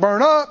consumed and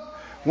burned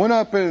up, went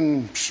up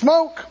in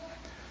smoke.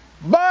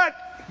 But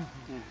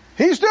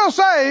he's still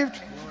saved,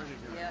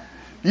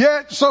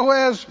 yet so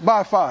as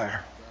by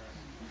fire.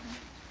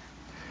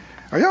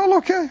 Are y'all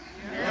okay?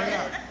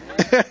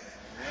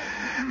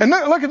 And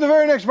look at the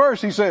very next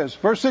verse. He says,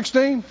 verse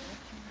 16,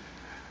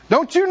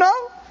 don't you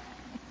know?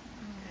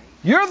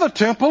 You're the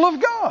temple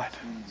of God,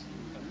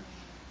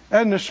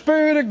 and the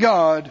Spirit of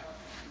God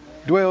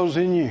dwells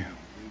in you.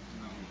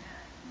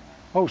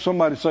 Oh,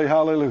 somebody say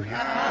hallelujah.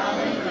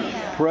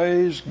 Hallelujah.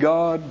 Praise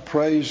God,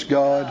 praise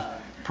God,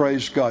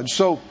 praise God.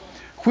 So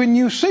when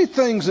you see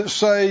things that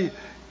say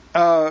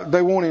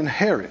they won't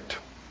inherit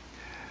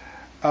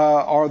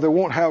or they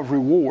won't have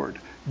reward,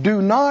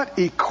 do not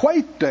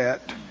equate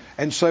that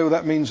and say, well,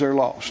 that means they're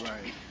lost.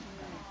 Right.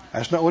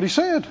 That's not what he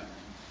said.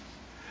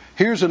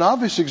 Here's an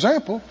obvious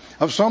example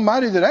of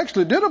somebody that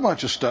actually did a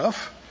bunch of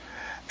stuff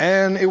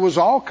and it was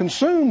all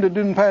consumed. It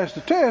didn't pass the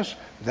test.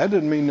 That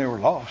didn't mean they were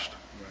lost.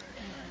 Right.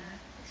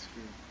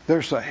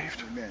 They're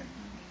saved. Amen.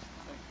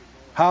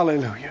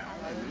 Hallelujah.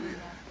 Hallelujah.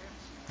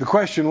 The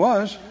question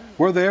was,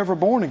 were they ever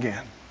born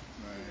again?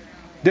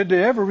 Did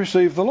they ever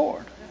receive the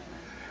Lord?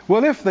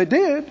 Well, if they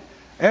did,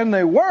 and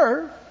they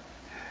were,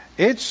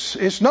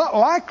 it's not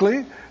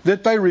likely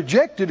that they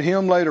rejected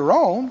Him later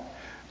on.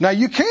 Now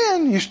you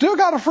still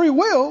got a free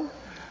will,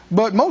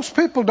 but most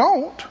people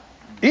don't.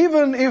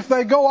 Even if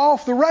they go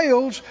off the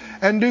rails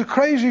and do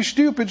crazy,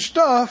 stupid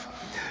stuff,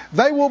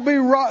 they will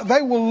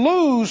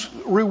lose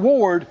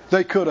reward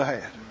they could have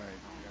had.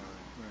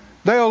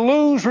 They'll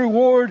lose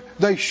reward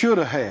they should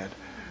have had.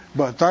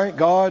 But thank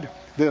God,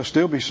 they'll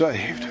still be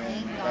saved.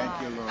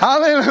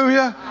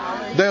 Hallelujah.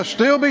 They'll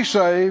still be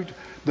saved.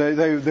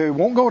 They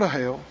won't go to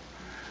hell.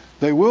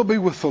 They will be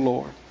with the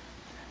Lord.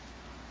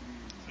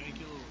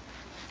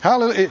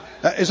 Hallelujah.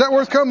 Is that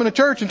worth coming to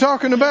church and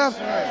talking about?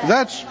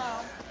 That's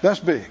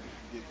big.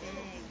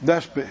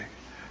 That's big.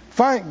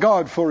 Thank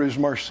God for His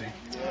mercy.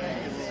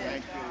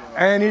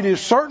 And it is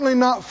certainly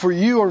not for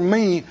you or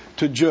me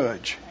to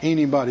judge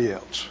anybody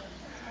else.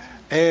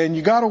 And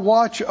you got to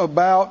watch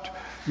about,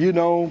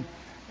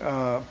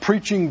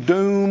 preaching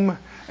doom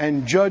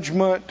and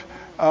judgment.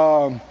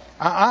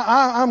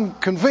 I'm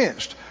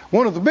convinced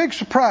one of the big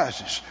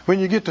surprises when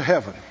you get to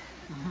heaven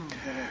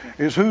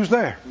is who's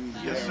there.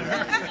 Yes,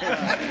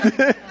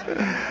 sir.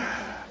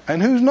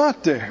 And who's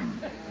not there.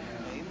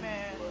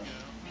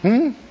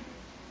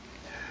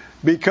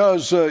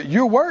 Because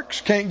your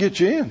works can't get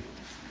you in.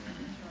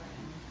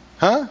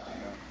 Huh?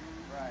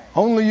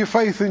 Only your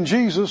faith in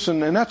Jesus,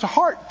 and that's a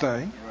heart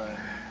thing.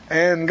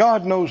 And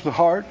God knows the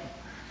heart.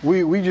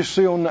 We just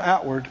see on the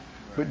outward,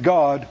 but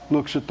God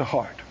looks at the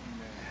heart.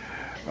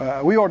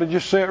 We ought to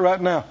just say it right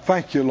now.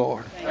 Thank you,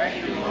 Lord,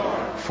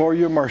 for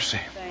your mercy.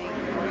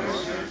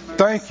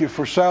 Thank you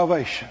for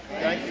salvation.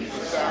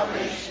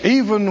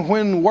 Even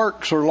when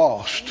works are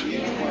lost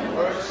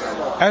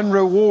and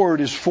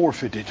reward is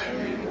forfeited,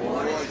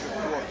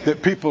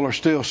 that people are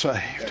still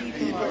saved.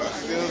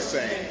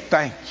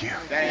 Thank you.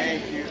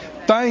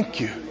 Thank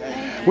you.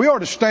 We ought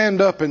to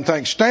stand up and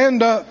thank.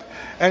 Stand up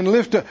and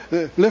lift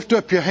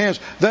up your hands.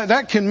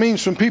 That can mean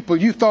some people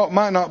you thought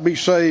might not be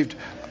saved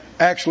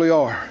actually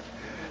are.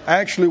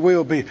 Actually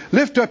will be.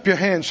 Lift up your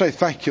hand and say,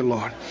 thank you,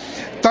 Lord.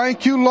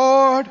 Thank you,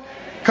 Lord.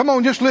 Come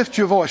on, just lift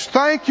your voice.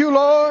 Thank you,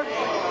 Lord.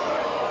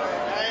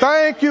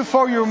 Thank you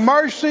for your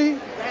mercy.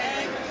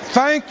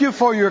 Thank you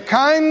for your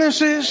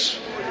kindnesses.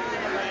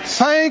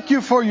 Thank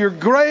you for your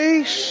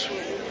grace.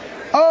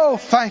 Oh,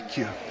 thank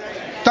you.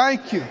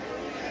 Thank you.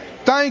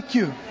 Thank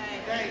you.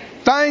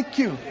 Thank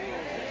you.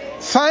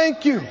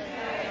 Thank you.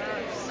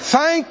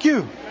 Thank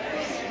you.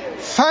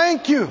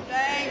 Thank you.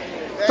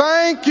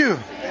 Thank you.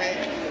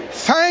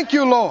 Thank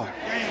you, Lord.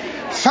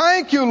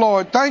 Thank you,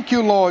 Lord. Thank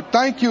you, Lord.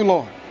 Thank you,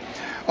 Lord.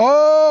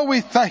 Oh,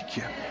 we thank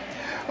you.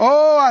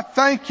 Oh, I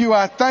thank you.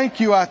 I thank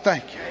you. I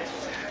thank you.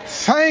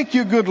 Thank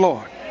you, good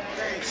Lord.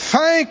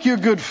 Thank you,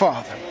 good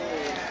Father.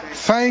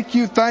 Thank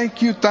you,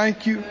 thank you,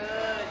 thank you.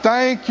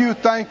 Thank you,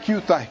 thank you,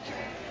 thank you.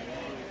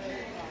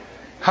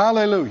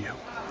 Hallelujah.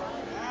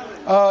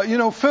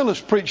 Phyllis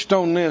preached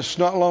on this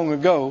not long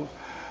ago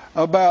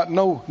about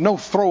no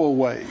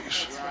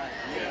throwaways.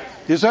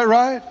 Is that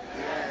right?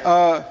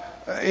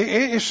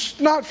 It's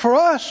not for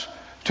us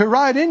to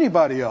write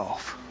anybody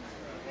off.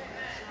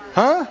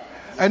 Huh?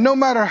 And no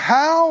matter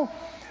how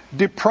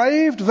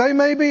depraved they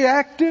may be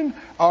acting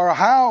or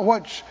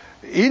what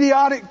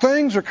idiotic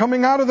things are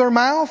coming out of their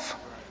mouth,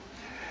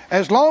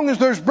 as long as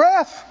there's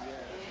breath,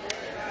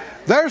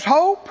 there's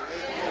hope.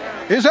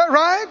 Is that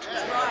right?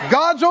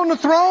 God's on the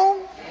throne.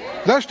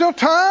 There's still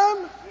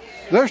time.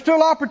 There's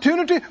still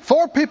opportunity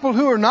for people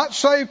who are not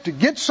saved to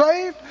get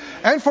saved,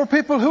 and for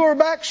people who are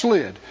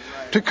backslid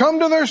to come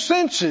to their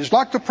senses.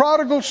 Like the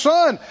prodigal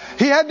son,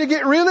 he had to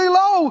get really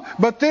low,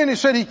 but then he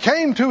said he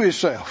came to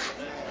himself.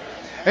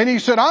 And he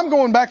said, I'm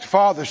going back to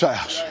Father's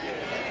house.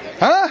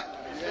 Huh?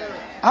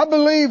 I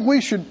believe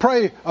we should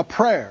pray a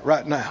prayer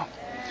right now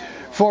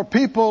for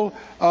people,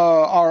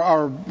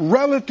 our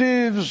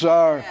relatives,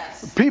 our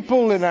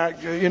people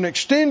in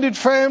extended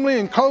family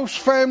and close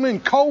family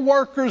and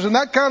co-workers and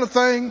that kind of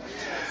thing,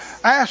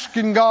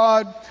 asking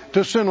God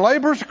to send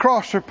laborers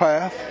across their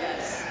path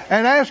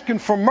and asking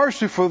for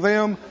mercy for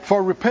them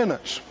for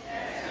repentance.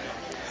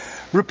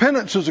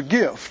 Repentance is a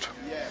gift.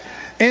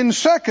 In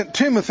 2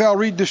 Timothy, I'll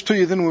read this to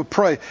you, then we'll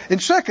pray. In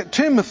 2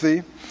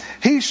 Timothy,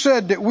 he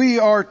said that we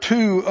are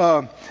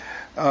to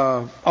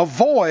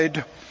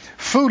avoid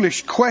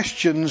foolish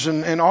questions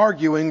and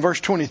arguing, verse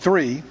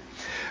 23.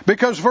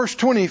 Because verse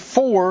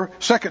 24,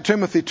 2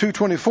 Timothy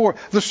 2:24,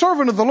 the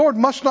servant of the Lord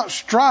must not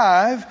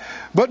strive,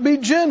 but be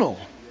gentle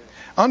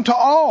unto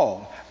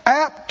all,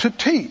 apt to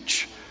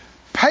teach,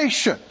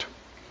 patient.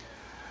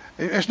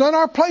 It's not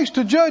our place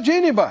to judge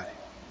anybody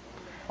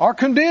or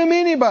condemn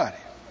anybody.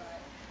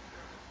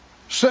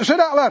 Say it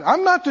out loud.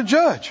 I'm not the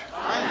judge.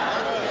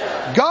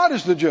 God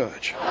is the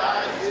judge.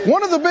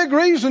 One of the big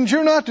reasons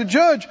you're not the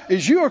judge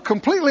is you are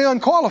completely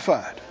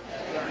unqualified.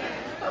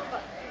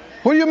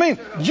 What do you mean?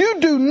 You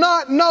do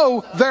not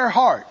know their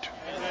heart.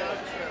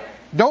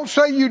 Don't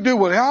say you do.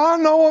 Well, I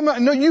know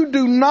them. No, you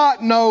do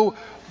not know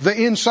the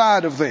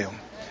inside of them.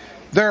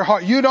 Their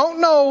heart. You don't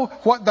know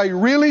what they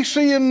really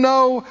see and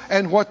know,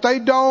 and what they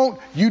don't.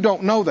 You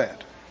don't know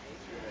that.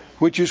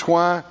 Which is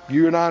why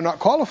you and I are not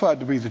qualified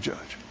to be the judge.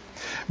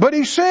 But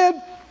he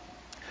said,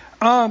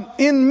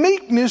 in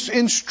meekness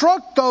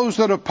instruct those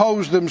that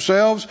oppose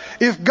themselves,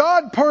 if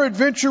God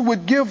peradventure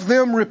would give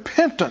them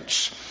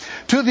repentance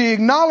to the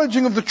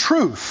acknowledging of the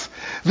truth,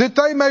 that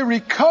they may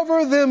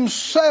recover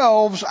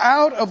themselves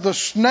out of the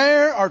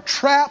snare or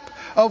trap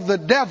of the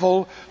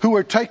devil, who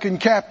are taken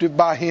captive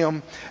by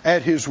him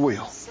at his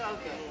will. So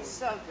good,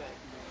 so good.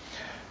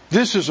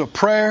 This is a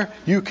prayer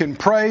you can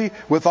pray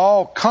with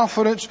all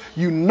confidence.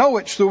 You know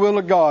it's the will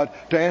of God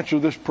to answer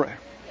this prayer.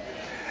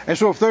 And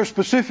so if there's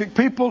specific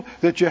people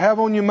that you have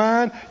on your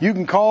mind, you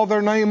can call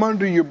their name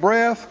under your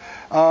breath.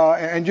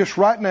 And just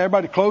right now,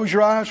 everybody close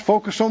your eyes,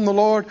 focus on the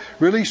Lord,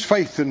 release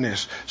faith in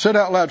this. Say it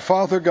out loud,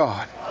 Father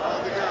God,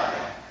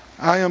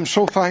 I am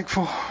so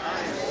thankful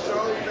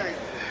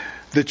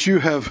that you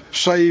have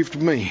saved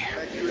me,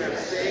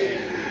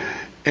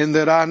 and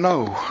that I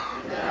know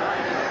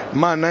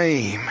my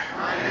name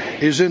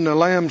is in the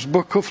Lamb's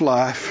Book of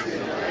Life,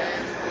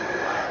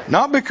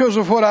 not because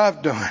of what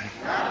I've done,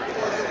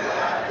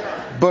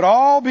 but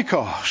all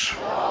because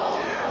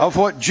of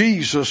what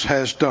Jesus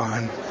has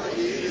done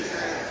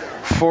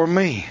for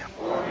me.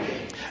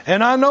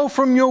 And I know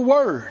from your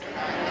word,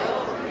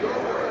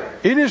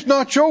 it is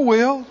not your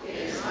will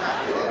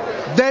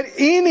that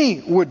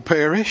any would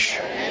perish,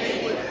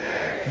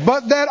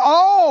 but that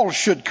all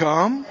should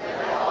come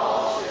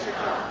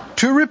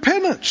to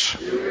repentance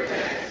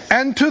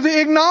and to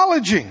the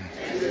acknowledging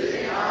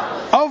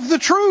of the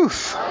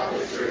truth.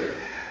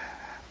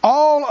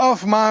 All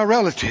of my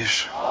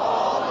relatives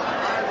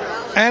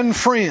and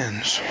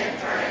friends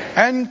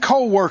and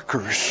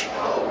co-workers,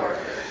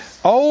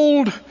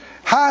 old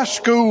high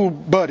school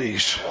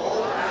buddies,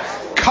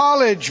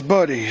 college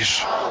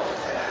buddies,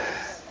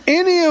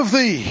 any of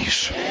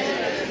these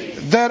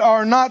that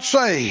are not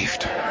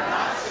saved,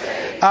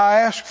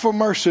 I ask for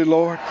mercy,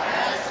 Lord.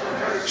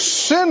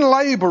 Send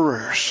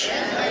laborers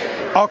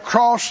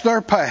across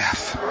their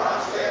path.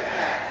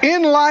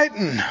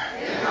 Enlighten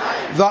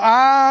the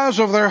eyes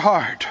of their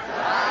heart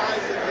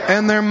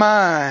and their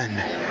mind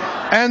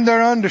and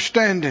their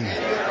understanding.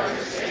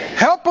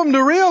 Help them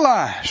to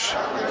realize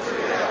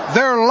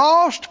their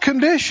lost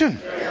condition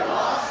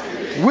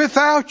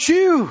without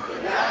you.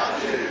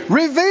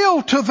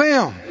 Reveal to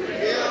them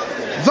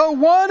the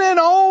one and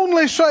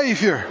only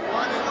Savior,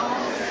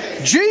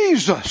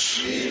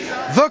 Jesus,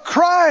 the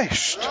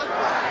Christ,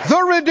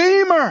 the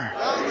Redeemer,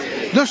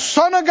 the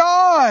Son of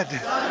God.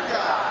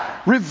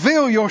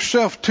 Reveal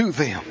yourself to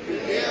them.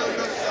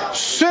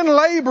 Send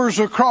laborers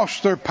across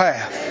their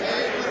path.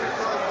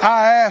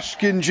 I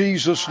ask in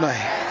Jesus'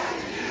 name.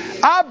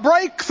 I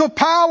break the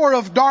power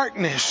of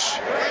darkness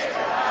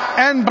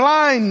and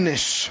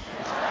blindness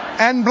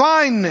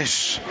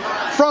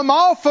from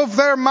off of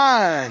their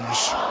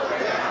minds.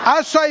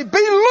 I say,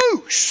 be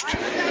loosed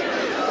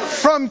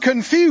from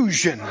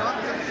confusion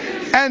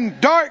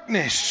and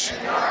darkness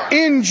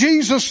in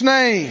Jesus'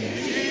 name,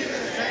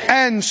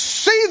 and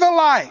see the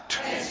light.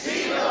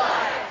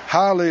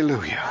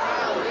 Hallelujah.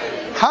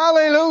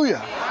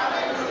 Hallelujah.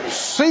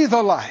 See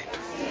the light.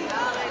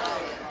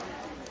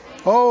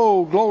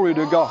 Oh, glory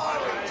to God.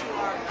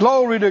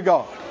 Glory to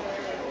God.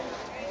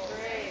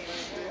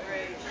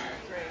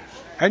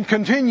 And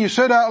continue,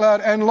 say it out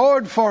loud. And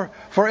Lord, for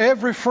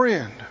every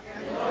friend,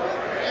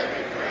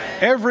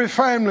 every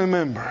family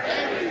member,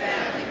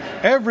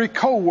 every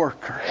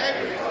co-worker,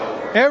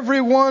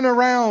 everyone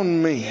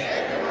around me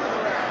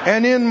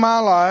and in my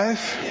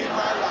life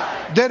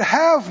that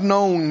have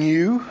known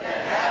you,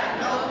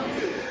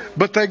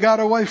 but they got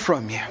away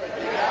from you.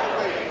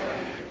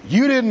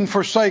 You didn't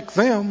forsake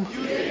them.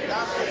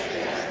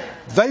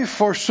 They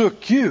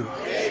forsook you.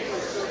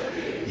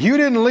 You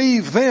didn't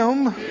leave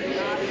them.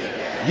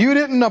 You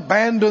didn't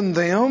abandon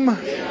them.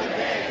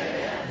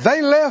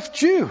 They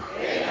left you.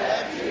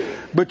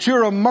 But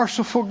you're a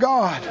merciful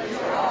God.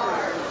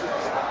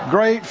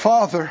 Great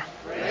Father.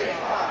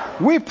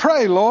 We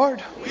pray,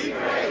 Lord,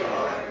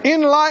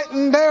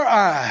 enlighten their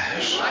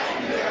eyes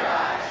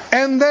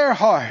and their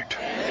heart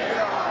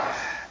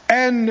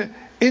and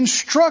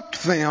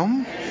instruct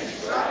them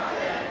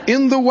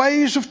in the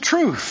ways of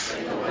truth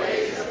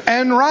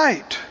and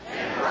right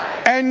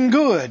and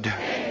good,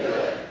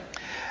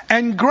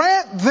 and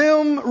grant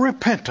them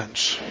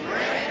repentance,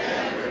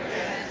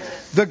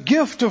 the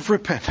gift of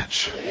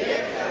repentance,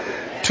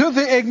 to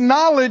the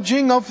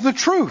acknowledging of the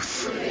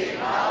truth.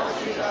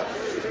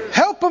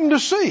 Help them to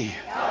see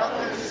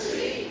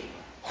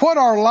what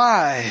are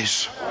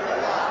lies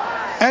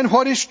and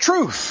what is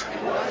truth,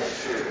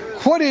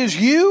 what is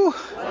you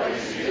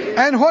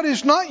and what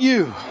is not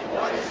you,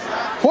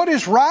 what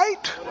is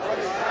right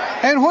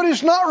and what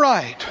is not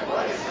right,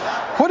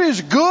 what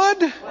is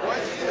good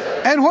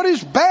and what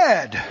is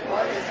bad.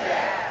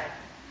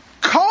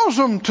 Cause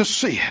them to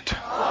see it.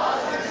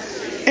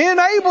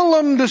 Enable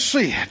them to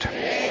see it.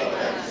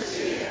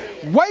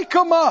 Wake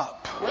them up.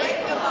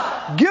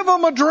 Give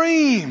them a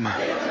dream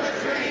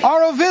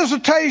or a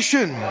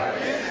visitation,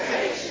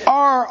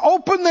 or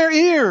open their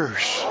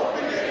ears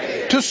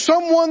to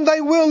someone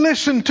they will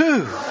listen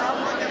to.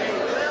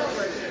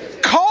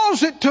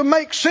 Cause it to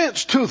make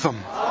sense to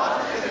them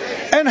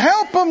and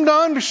help them to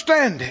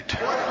understand it,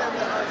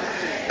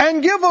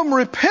 and give them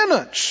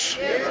repentance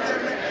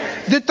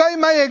that they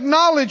may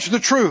acknowledge the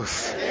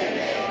truth,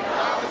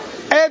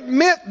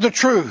 admit the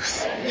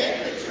truth,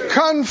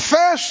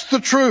 confess the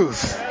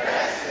truth,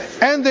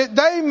 and that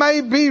they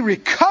may be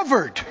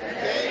recovered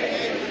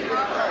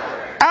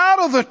out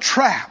of the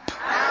trap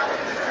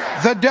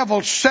the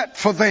devil set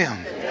for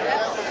them,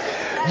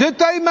 that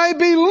they may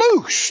be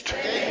loosed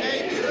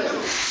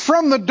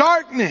from the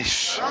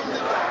darkness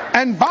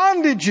and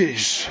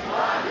bondages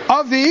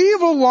of the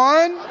evil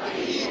one,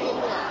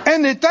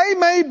 and that they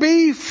may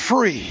be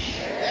free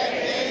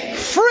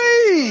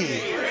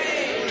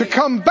to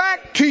come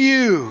back to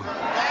you,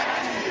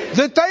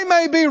 that they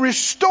may be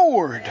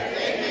restored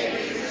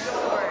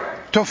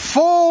to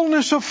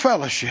fullness of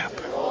fellowship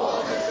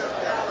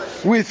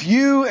with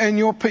you and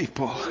your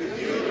people,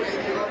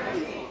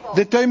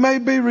 that they may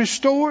be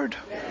restored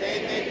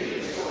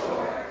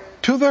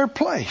to their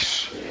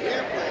place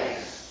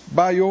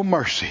by your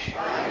mercy.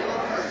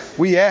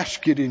 We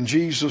ask it in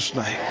Jesus'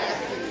 name.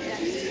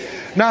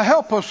 Now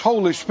help us,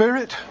 Holy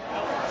Spirit,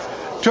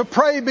 to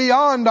pray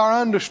beyond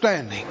our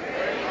understanding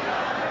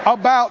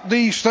about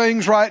these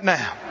things right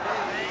now.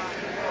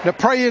 To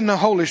pray in the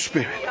Holy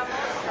Spirit.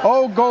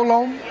 O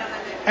Golom,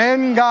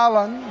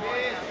 Engalan,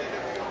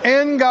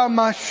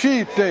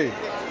 Engamashite,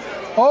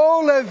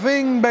 O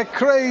Leving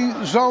Bekre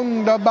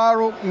Zong da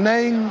Baruk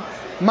Neng,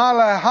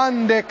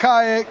 Malahande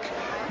Kaek,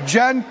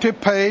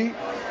 Jantepe,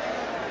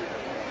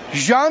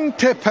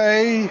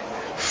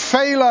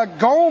 Fela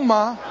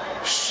Goma,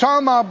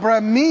 Sama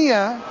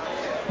Bramia,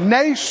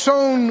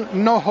 Nason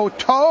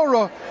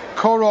Nohotoro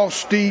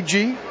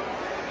Korostiji.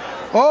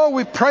 Oh,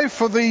 we pray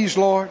for these,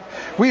 Lord.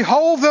 We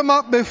hold them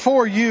up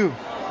before you.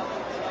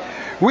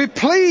 We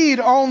plead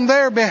on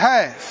their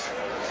behalf.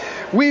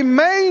 We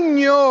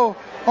menyo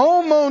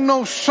omo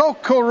no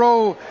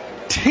socorro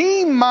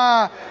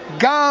tima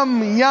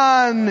gam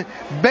yan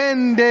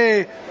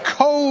bende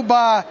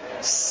koba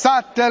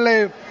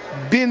satele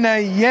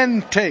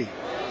binayente.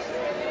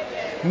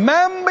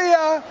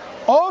 Membia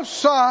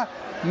osa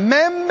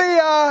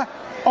membia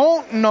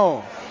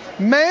ontno.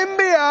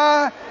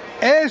 Membia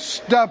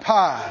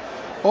estapa.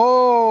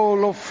 Oh,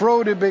 lo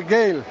frode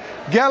begel.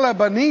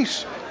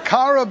 Galabanis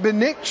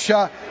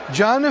Karabiniksha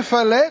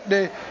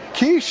Janifalete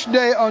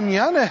Kishde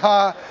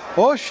Onyaneha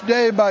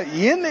Oshde Ba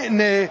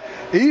Yinne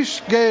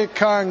Iske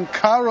Kan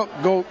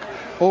Karok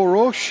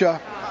Orosha.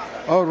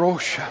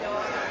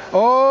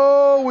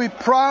 Oh, we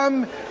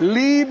pram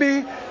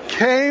Libi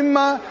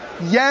Kema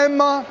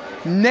Yama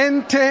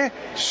Nente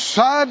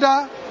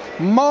Sada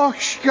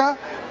Moshka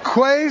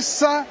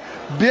Kwesa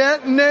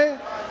Betne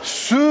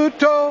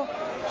Suto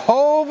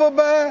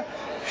Hovabe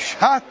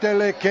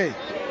Shateleke.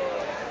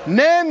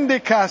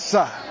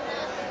 Nendikasa.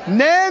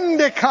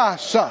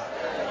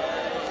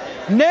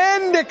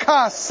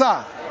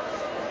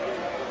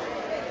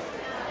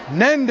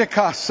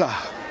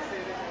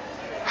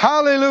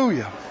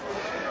 Hallelujah.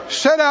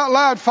 Said out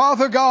loud,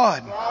 Father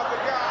God,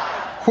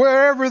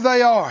 wherever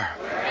they are,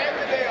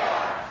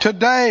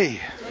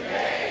 today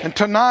and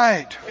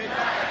tonight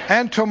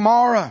and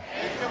tomorrow,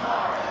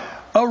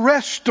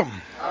 arrest them,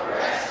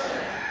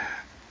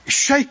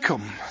 shake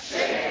them,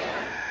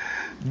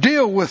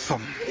 deal with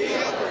them,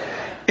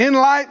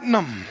 enlighten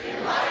them,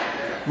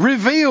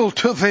 reveal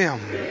to them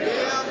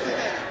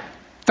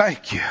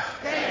Thank you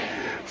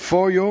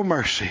for your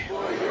mercy.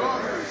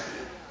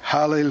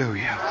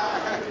 Hallelujah.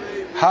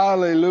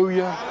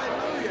 Hallelujah.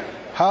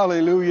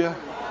 Hallelujah.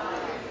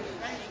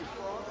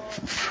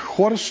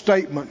 What a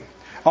statement.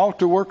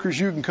 Altar workers,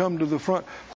 you can come to the front.